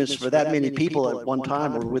documents for that many people at one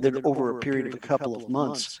time or within over a period of a couple of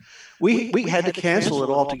months. We had to cancel it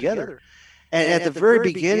altogether. And at the very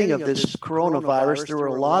beginning of this coronavirus, there were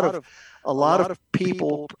a lot of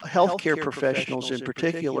people, healthcare professionals in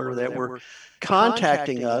particular, that were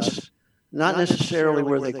contacting us. Not necessarily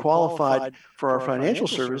were they qualified for our financial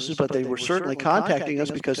services, but they were certainly contacting us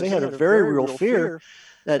because they had a very real fear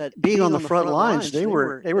that being on the front lines, they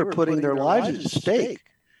were putting their lives at stake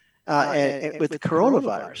and with the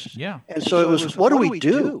coronavirus. Yeah. And so it was, what do we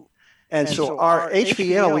do? And so our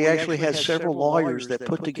HVL, we actually had several lawyers that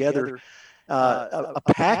put together a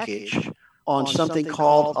package on something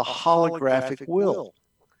called a holographic will.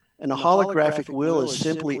 And a holographic will is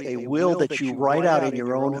simply a will that you write out in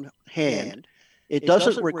your own hand. It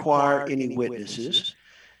doesn't require any witnesses.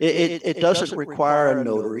 It doesn't require a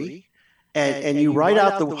notary. And you write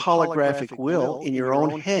out the holographic will in your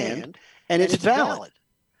own hand, and it's valid.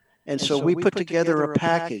 And so we put together a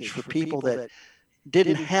package for people that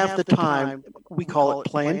didn't have the time, we call it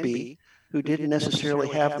Plan B, who didn't necessarily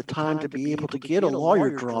have the time to be able to get a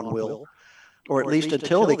lawyer-drawn will, or at least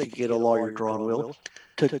until they could get a lawyer-drawn will,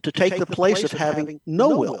 to take the place of having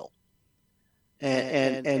no will.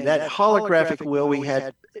 And that holographic will, we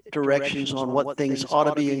had directions on what things ought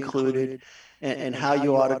to be included and how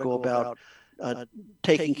you ought to go about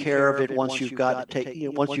taking care of it once you've got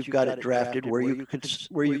it drafted, where you could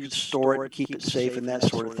store it and keep it safe and that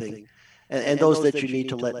sort of thing, and those that you need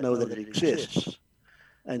to let know that it exists.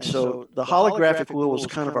 And so the holographic will was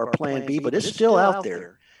kind of our Plan B, but it's still out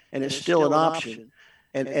there, and it's still an option.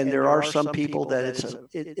 And there are some people that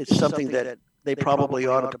it's something that they probably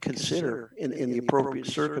ought to consider in the appropriate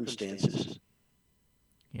circumstances.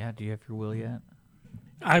 Yeah. Do you have your will yet?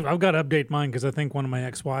 I've got to update mine because I think one of my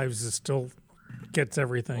ex-wives still gets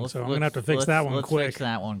everything. So I'm going to have to fix that one quick. Let's fix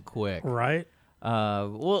that one quick. Right?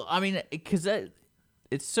 Well, I mean, because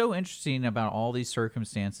it's so interesting about all these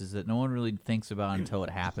circumstances that no one really thinks about until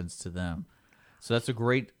it happens to them. So that's a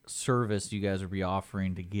great service you guys will be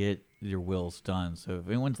offering to get your wills done. So if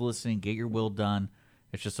anyone's listening, get your will done.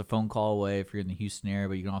 It's just a phone call away if you're in the Houston area,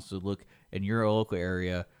 but you can also look in your local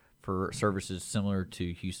area for services similar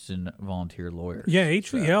to Houston Volunteer Lawyers. Yeah,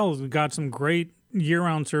 HVL's got some great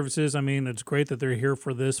year-round services. I mean, it's great that they're here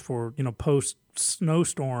for this for,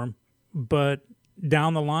 post-snowstorm, but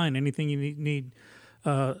down the line, anything you need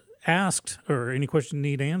asked or any question you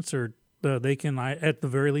need answered, they can, at the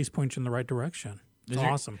very least, point you in the right direction. It's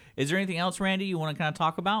awesome. Is there anything else, Randy, you want to kind of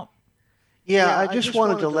talk about? Yeah, I just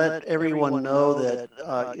wanted to let everyone know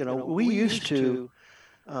that, we used to,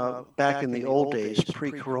 back in the old days,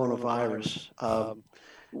 pre-coronavirus,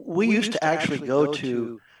 we used to actually go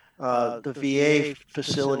to the VA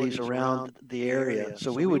facilities around the area.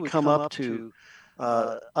 So we would come up to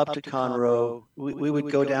Conroe. We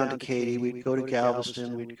would go down to Katy. We'd go to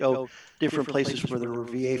Galveston. We'd go different places where there were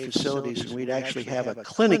VA facilities, and we'd actually have a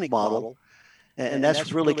clinic model. And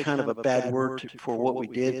that's really kind of a bad word for what we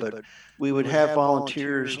did, but we would have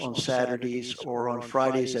volunteers on Saturdays or on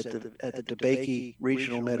Fridays at the DeBakey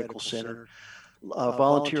Regional Medical Center.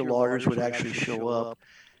 Volunteer lawyers would actually show up,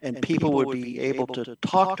 and people would be able to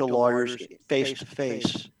talk to lawyers face to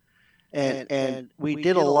face. And we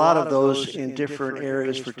did a lot of those in different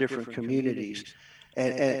areas for different communities.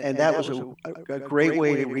 And that was a great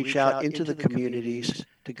way to reach out into the communities,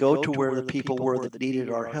 to go to where the people were that needed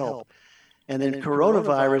our help. And then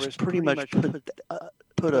coronavirus pretty much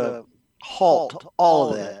put a halt to all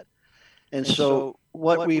of that. And so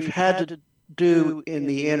what we've had to do in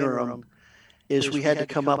the interim is we had to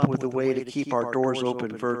come up with a way to keep our doors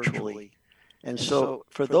open virtually. And so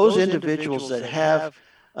for those individuals that have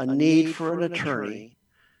a need for an attorney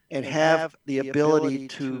and have the ability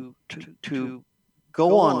to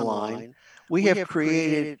go online, we have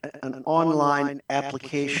created an online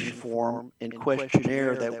application form and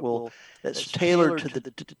questionnaire that's tailored to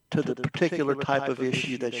the particular type of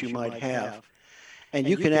issue that you might have. And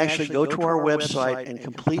you can actually go to our website and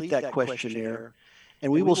complete that questionnaire,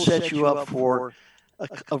 and we will set you up for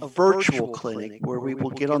a virtual clinic where we will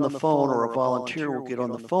get on the phone, or a volunteer will get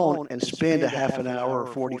on the phone and spend a half an hour or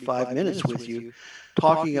 45 minutes with you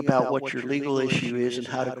talking about what your legal issue is and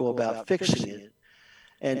how to go about fixing it.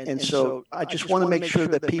 And so I just want to make sure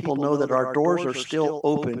that people know that our doors are still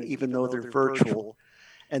open, even though they're virtual,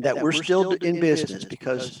 and that we're still in business,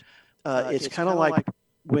 because it's kind of like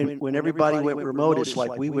when everybody went remote, it's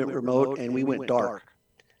like we went remote and we went dark.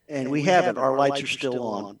 And we haven't. Our lights are still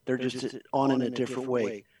on. They're just on in a different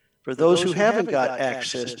way. For those who haven't got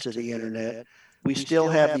access to the internet, we still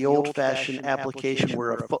have the old-fashioned application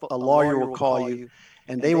where a lawyer will call you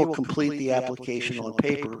and they will complete the application on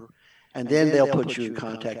paper, and then they'll put you in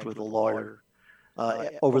contact with a lawyer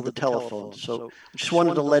over the telephone. So I just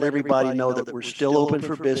wanted to let everybody know that we're still open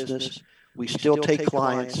for business. We still take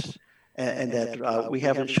clients, and that we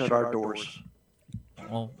haven't shut our doors.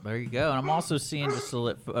 Well, there you go. And I'm also seeing, just to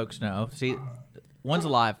let folks know, see, one's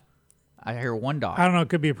alive. I hear one dog. I don't know. It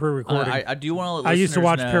could be a pre-recording. I do want to let I used to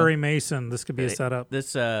watch know, Perry Mason. This could be a setup.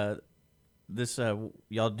 This y'all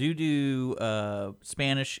do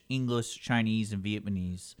Spanish, English, Chinese, and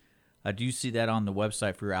Vietnamese. I do see that on the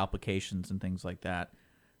website for your applications and things like that.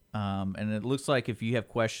 And it looks like if you have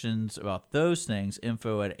questions about those things,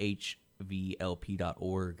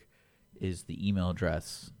 info@hvlp.org is the email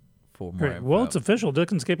address for more Great. info. Well, it's official.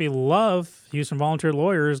 Dick and Skippy love Houston Volunteer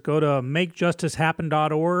Lawyers. Go to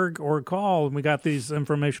makejusticehappen.org or call, and we got these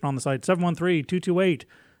information on the site,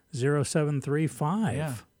 713-228-0735.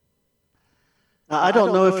 Yeah. I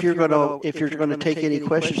don't know if you're going to take any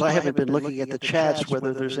questions. I haven't been looking at the chats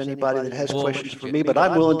whether there's anybody that has questions for me, but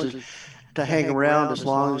I'm willing to hang around as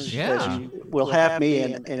long as you will have me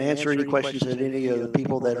and answer any questions that any of the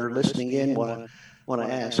people that are listening in want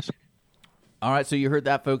to ask. All right, so you heard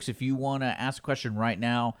that, folks. If you want to ask a question right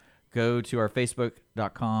now, go to our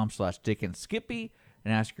Facebook.com/Dick and Skippy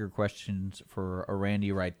and ask your questions for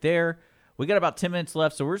Randy right there. We got about 10 minutes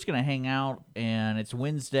left, so we're just going to hang out, and it's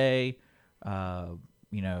Wednesday.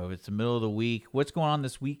 It's the middle of the week. What's going on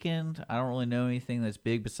this weekend? I don't really know anything that's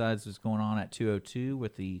big besides what's going on at 202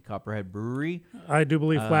 with the Copperhead Brewery. I do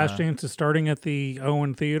believe Flashdance is starting at the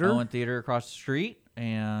Owen Theater. Owen Theater across the street.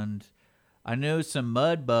 And I know some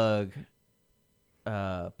Mud Bug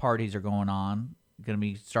parties are going on. Going to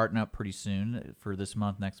be starting up pretty soon for this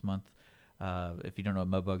month, next month. If you don't know what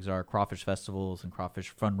Mud Bugs are, crawfish festivals and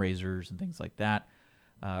crawfish fundraisers and things like that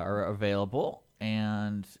are available.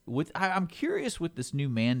 And I'm curious with this new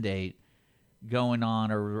mandate going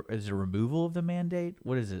on, or is it a removal of the mandate?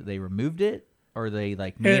 What is it? They removed it, or they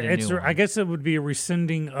made a new one? I guess it would be a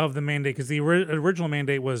rescinding of the mandate, because the original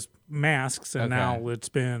mandate was masks, and now it's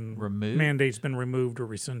been removed. Mandate's been removed or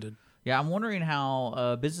rescinded. Yeah, I'm wondering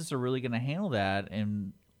how businesses are really going to handle that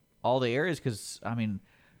in all the areas, because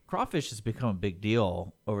crawfish has become a big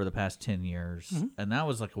deal over the past 10 years, and that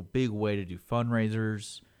was like a big way to do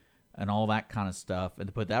fundraisers and all that kind of stuff.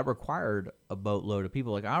 But that required a boatload of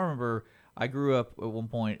people. Like, I remember I grew up at one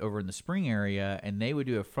point over in the Spring area, and they would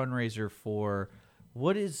do a fundraiser for,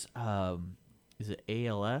 what is it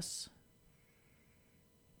ALS?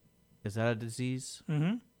 Is that a disease?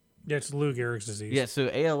 Mm-hmm. Yeah, it's Lou Gehrig's disease. Yeah, so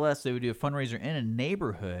ALS, they would do a fundraiser in a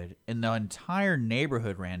neighborhood, and the entire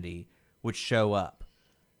neighborhood, Randy, would show up.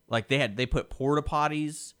 Like, they put porta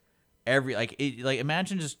potties.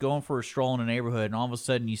 Imagine just going for a stroll in a neighborhood, and all of a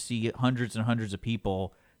sudden you see hundreds and hundreds of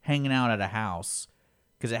people hanging out at a house,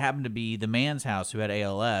 because it happened to be the man's house who had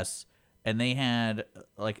ALS, and they had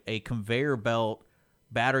like a conveyor belt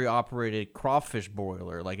battery operated crawfish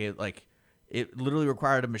broiler. It literally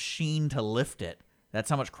required a machine to lift it. That's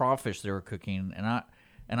how much crawfish they were cooking, and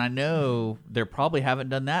I know they probably haven't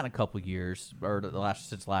done that in a couple of years, or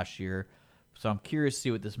since last year. So I'm curious to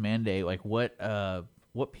see what this mandate, what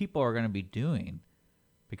people are going to be doing,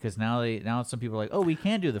 because now some people are like, oh, we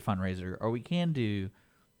can do the fundraiser, or we can do,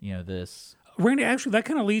 this. Randy, actually, that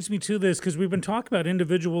kind of leads me to this, because we've been talking about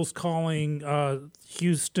individuals calling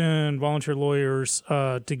Houston Volunteer Lawyers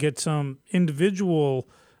to get some individual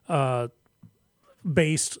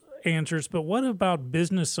based answers. But what about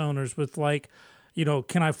business owners with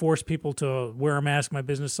can I force people to wear a mask in my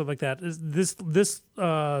business, stuff like that? Is this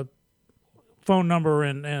phone number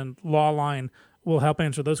and law line will help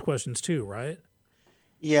answer those questions too, right?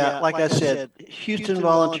 Yeah, like I said, Houston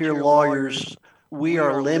Volunteer Lawyers, we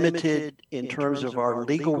are limited in terms of our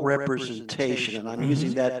legal representation, and I'm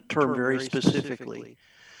using that term very specifically.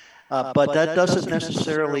 But that doesn't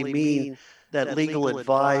necessarily mean that legal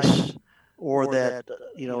advice or that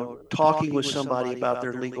talking with somebody about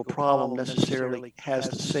their legal problem necessarily has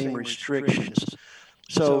the same restrictions.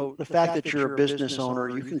 So the fact that you're a business owner,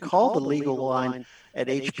 you can call the legal line at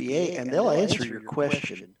HBA and they'll answer your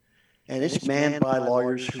question. And it's manned by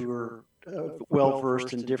lawyers who are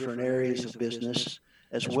well-versed in different areas of business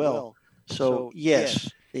as well. So yes,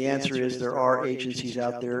 the answer is there are agencies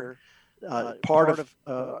out there part of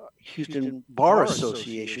Houston Bar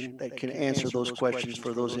Association that can answer those questions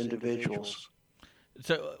for those individuals.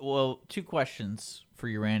 So, well, two questions for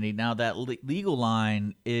you, Randy. Now, that legal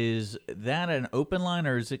line, is that an open line,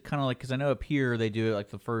 or is it kind of like, because I know up here they do it like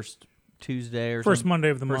the first Tuesday or first Monday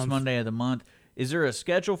of the month. First Monday of the month. Is there a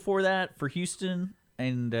schedule for that for Houston?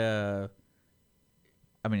 And, I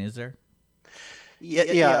mean, is there?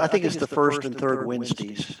 Yeah, I think it's the first and third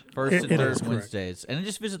Wednesdays. First and third Wednesdays. And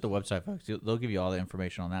just visit the website, folks. They'll give you all the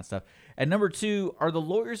information on that stuff. And number two, are the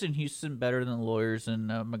lawyers in Houston better than the lawyers in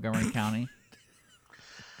Montgomery County?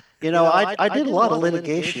 You know, I did a lot of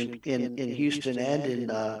litigation in Houston and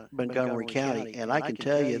in Montgomery County, and I can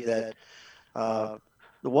tell you that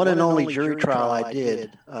the one and only jury trial I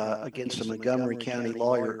did against a Montgomery County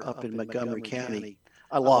lawyer up in Montgomery County,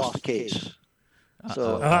 I lost the case.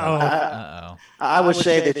 So I would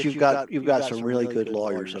say that you've got some really good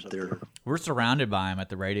lawyers up there. We're surrounded by them at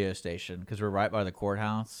the radio station because we're right by the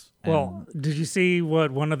courthouse. Well, did you see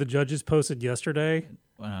what one of the judges posted yesterday?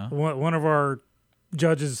 One of our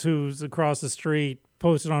judges who's across the street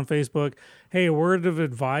posted on Facebook, "Hey, a word of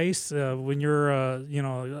advice when you're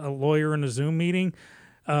a lawyer in a Zoom meeting,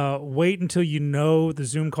 wait until you know the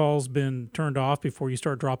Zoom call's been turned off before you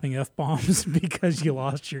start dropping F-bombs because you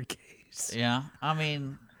lost your case." Yeah, I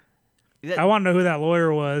mean, I want to know who that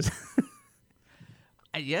lawyer was.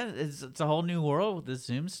 Yeah, it's a whole new world with this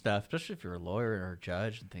Zoom stuff, especially if you're a lawyer or a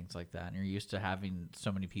judge and things like that, and you're used to having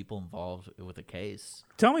so many people involved with a case.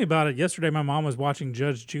 Tell me about it. Yesterday, my mom was watching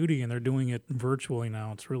Judge Judy, and they're doing it virtually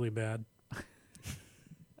now. It's really bad.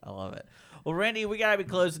 I love it. Well, Randy, we got to be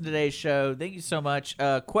closing today's show. Thank you so much.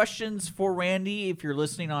 Questions for Randy, if you're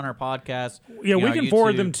listening on our podcast. Yeah, we can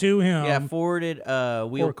forward them to him. Yeah, forward it.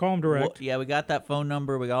 Or call him direct. Yeah, we got that phone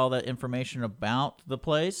number. We got all that information about the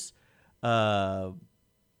place.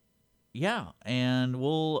 Yeah, and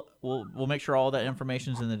we'll make sure all that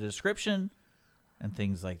information's in the description and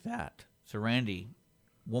things like that. So, Randy,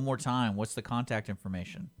 one more time, what's the contact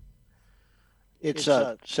information? It's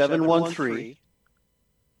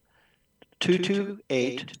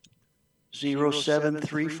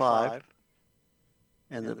 713-228-0735,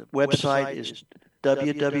 and the website is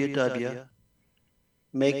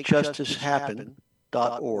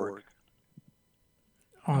www.makejusticehappen.org.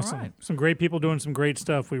 Awesome. Right. Some great people doing some great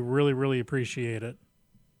stuff. We really, really appreciate it.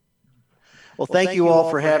 Well, thank you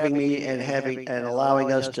all for having me and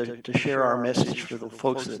allowing us to share our message for the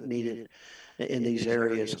folks that need it in these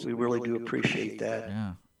areas. We really do appreciate that.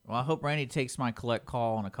 Yeah. Well, I hope Randy takes my collect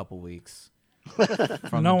call in a couple weeks.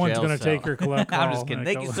 No one's going to take your collect call. I'm just kidding.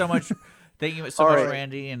 Thank you so much. Thank you so much,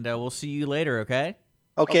 Randy, and we'll see you later, okay?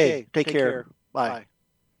 Okay. Take care. Bye.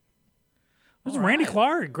 This is Randy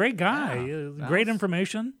Clark. Great guy. Great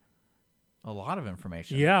information. A lot of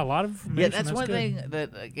information. Yeah, a lot of information. Yeah, that's one thing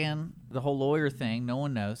that, again, the whole lawyer thing, no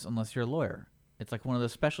one knows unless you're a lawyer. It's like one of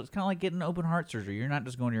those special. It's kind of like getting open heart surgery. You're not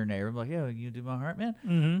just going to your neighbor and be like, "Yeah, you do my heart, man."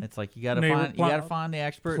 Mm-hmm. It's like you got to find the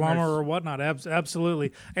expert, plumber or whatnot.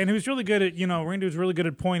 Absolutely. And he was really good at Randy was really good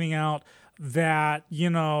at pointing out that you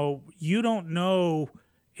don't know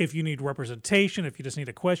if you need representation, if you just need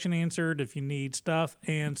a question answered, if you need stuff.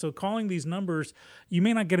 And so calling these numbers, you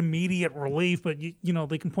may not get immediate relief, but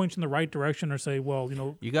they can point you in the right direction or say, well,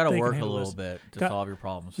 you got to work a little bit to solve your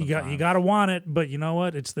problems. You got to want it, but you know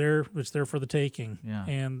what? It's there for the taking. Yeah.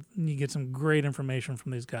 And you get some great information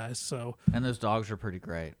from these guys. So and those dogs are pretty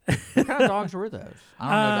great. What kind of dogs were those?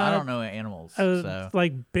 I don't know animals.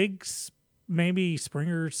 Like big, maybe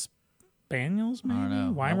Springers. Spaniels, maybe? I don't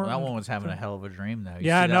know. Weimar? That one was having a hell of a dream, though.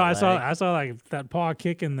 I saw like that paw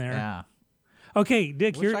kick in there. Yeah. Okay,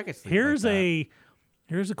 Dick. Here's a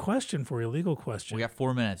question for you, a legal question. We got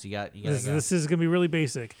 4 minutes. You got. This is gonna be really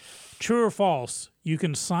basic. True or false? You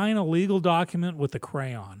can sign a legal document with a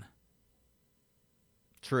crayon.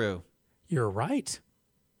 True. You're right.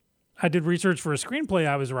 I did research for a screenplay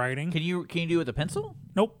I was writing. Can you do it with a pencil?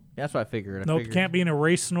 Nope. That's what I figured. Nope, it cannot be an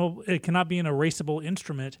erasable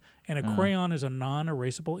instrument, and a crayon is a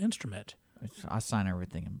non-erasable instrument. I sign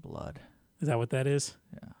everything in blood. Is that what that is?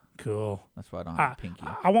 Yeah. Cool. That's why I don't have a pinky.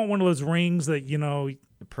 I want one of those rings that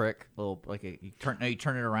The prick, little you turn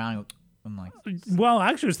it around. And well,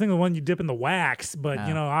 actually, I was thinking the one you dip in the wax, but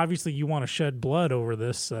obviously you want to shed blood over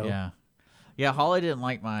this, so yeah. Holly didn't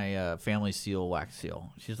like my family seal wax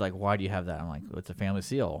seal. She's like, "Why do you have that?" I'm like, "It's a family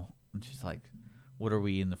seal," and she's like, "What are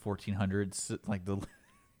we in the 1400s?" Like the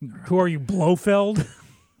who are you, Blofeld?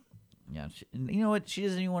 Yeah, you know what? She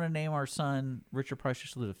doesn't even want to name our son Richard Price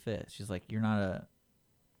Salute V. She's like, "You're not a."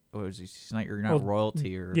 You're not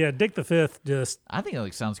royalty or Dick the Fifth. I think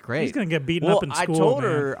it sounds great. He's gonna get beaten up in school. I told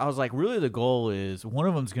her I was like, really, the goal is one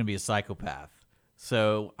of them's gonna be a psychopath.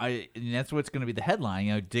 So and that's what's going to be the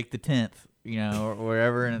headline, Dick the 10th, or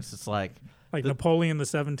whatever, and it's just like Napoleon the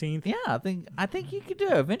 17th. Yeah, I think you could do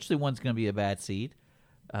it. Eventually, one's going to be a bad seed,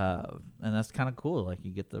 and that's kind of cool. Like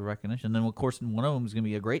you get the recognition. And then of course, one of them is going to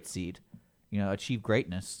be a great seed, achieve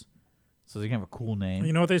greatness. So they're going to have a cool name.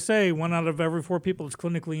 You know what they say? 1 out of every 4 people is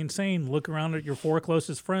clinically insane. Look around at your 4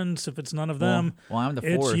 closest friends. If it's none of them, well, I'm the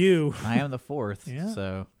 4th. It's you. I am the 4th. Yeah.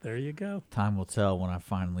 So there you go. Time will tell when I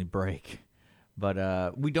finally break.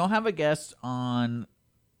 But we don't have a guest on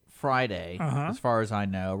Friday, as far as I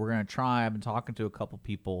know. We're going to try. I've been talking to a couple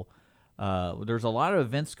people. There's a lot of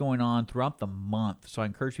events going on throughout the month, so I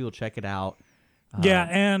encourage people to check it out. Yeah,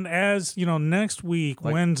 and as you know, next week,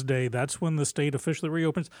 Wednesday, that's when the state officially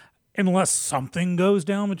reopens. Unless something goes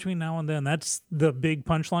down between now and then. That's the big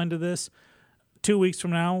punchline to this. 2 weeks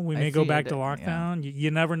from now, we may go back to lockdown. You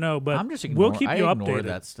never know, but we'll keep you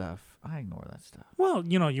updated. I ignore that stuff. Well,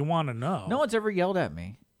 you want to know. No one's ever yelled at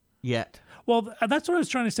me yet. Well, that's what I was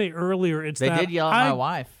trying to say earlier. They did yell at my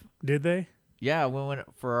wife. Did they? Yeah, we went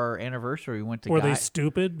for our anniversary. We went to. Were they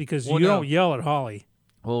stupid? Because you don't yell at Holly.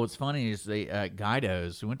 Well, what's funny is they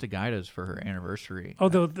Guido's. We went to Guido's for her anniversary. Oh,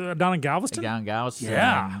 the down in Galveston? Down in Galveston.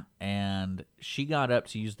 Yeah. And she got up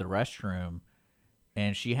to use the restroom,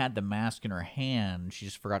 and she had the mask in her hand. She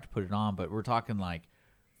just forgot to put it on. But we're talking like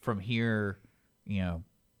from here,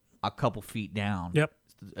 a couple feet down. Yep.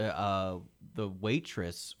 The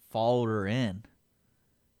waitress followed her in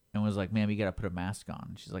and was like, "Ma'am, you got to put a mask on."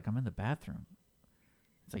 And she's like, "I'm in the bathroom."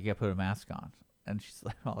 It's like, "You got to put a mask on." And she's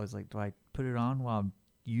like, always like, "Do I put it on while I'm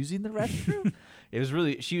using the restroom?"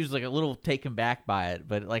 She was like a little taken back by it,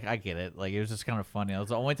 but like I get it. Like it was just kind of funny. It was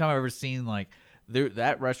the only time I've ever seen like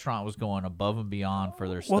that restaurant was going above and beyond for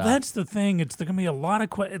their stuff. Well, that's the thing. It's going to be a lot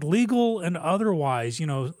of legal and otherwise.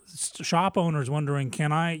 Shop owners wondering,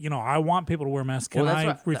 can I? I want people to wear masks. Can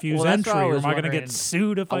I refuse entry, or am I going to get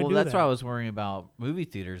sued if I do that? Well, that's why I was worrying about movie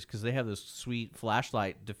theaters because they have those sweet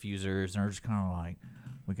flashlight diffusers, and they're just kind of like,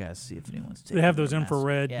 we got to see if anyone's taking. They have those their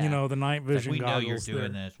infrared, mask. the night vision goggles. goggles. We know you're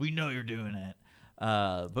doing this. We know you're doing it.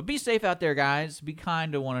 But be safe out there, guys. Be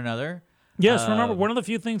kind to one another. Yes, remember, one of the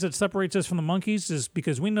few things that separates us from the monkeys is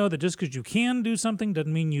because we know that just because you can do something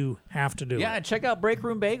doesn't mean you have to do it. Yeah, check out Break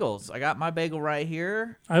Room Bagels. I got my bagel right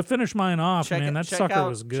here. I finished mine off, man. That sucker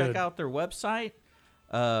was good. Check out their website.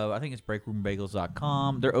 I think it's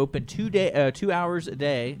breakroomBagels.com. They're open 2 hours a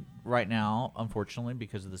day right now, unfortunately,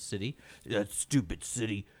 because of the city. That stupid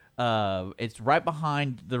city. It's right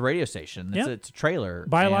behind the radio station. It's a trailer.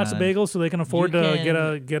 Buy lots of bagels so they can afford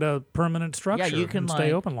to get a permanent structure. Yeah, you can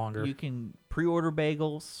stay open longer. You can pre-order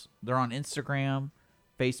bagels. They're on Instagram,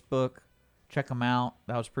 Facebook. Check them out.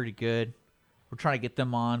 That was pretty good. We're trying to get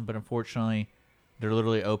them on, but unfortunately, they're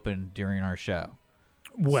literally open during our show.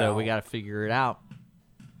 Well, so we got to figure it out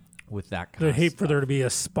with that kind of I'd hate stuff. for there to be a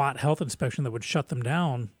spot health inspection that would shut them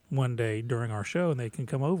down one day during our show, and they can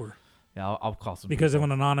come over. Yeah, I'll call some because people.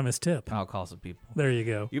 of an anonymous tip. I'll call some people. There you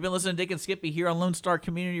go. You've been listening to Dick and Skippy here on Lone Star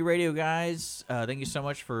Community Radio, guys. Thank you so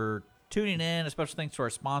much for tuning in. A special thanks to our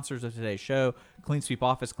sponsors of today's show, Clean Sweep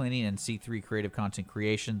Office Cleaning and C3 Creative Content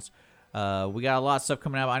Creations. We got a lot of stuff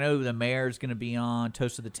coming up. I know the mayor is going to be on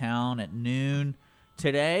Toast of the Town at noon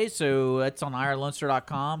today, so that's on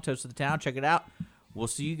IRLoneStar.com, Toast of the Town. Check it out. We'll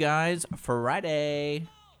see you guys Friday.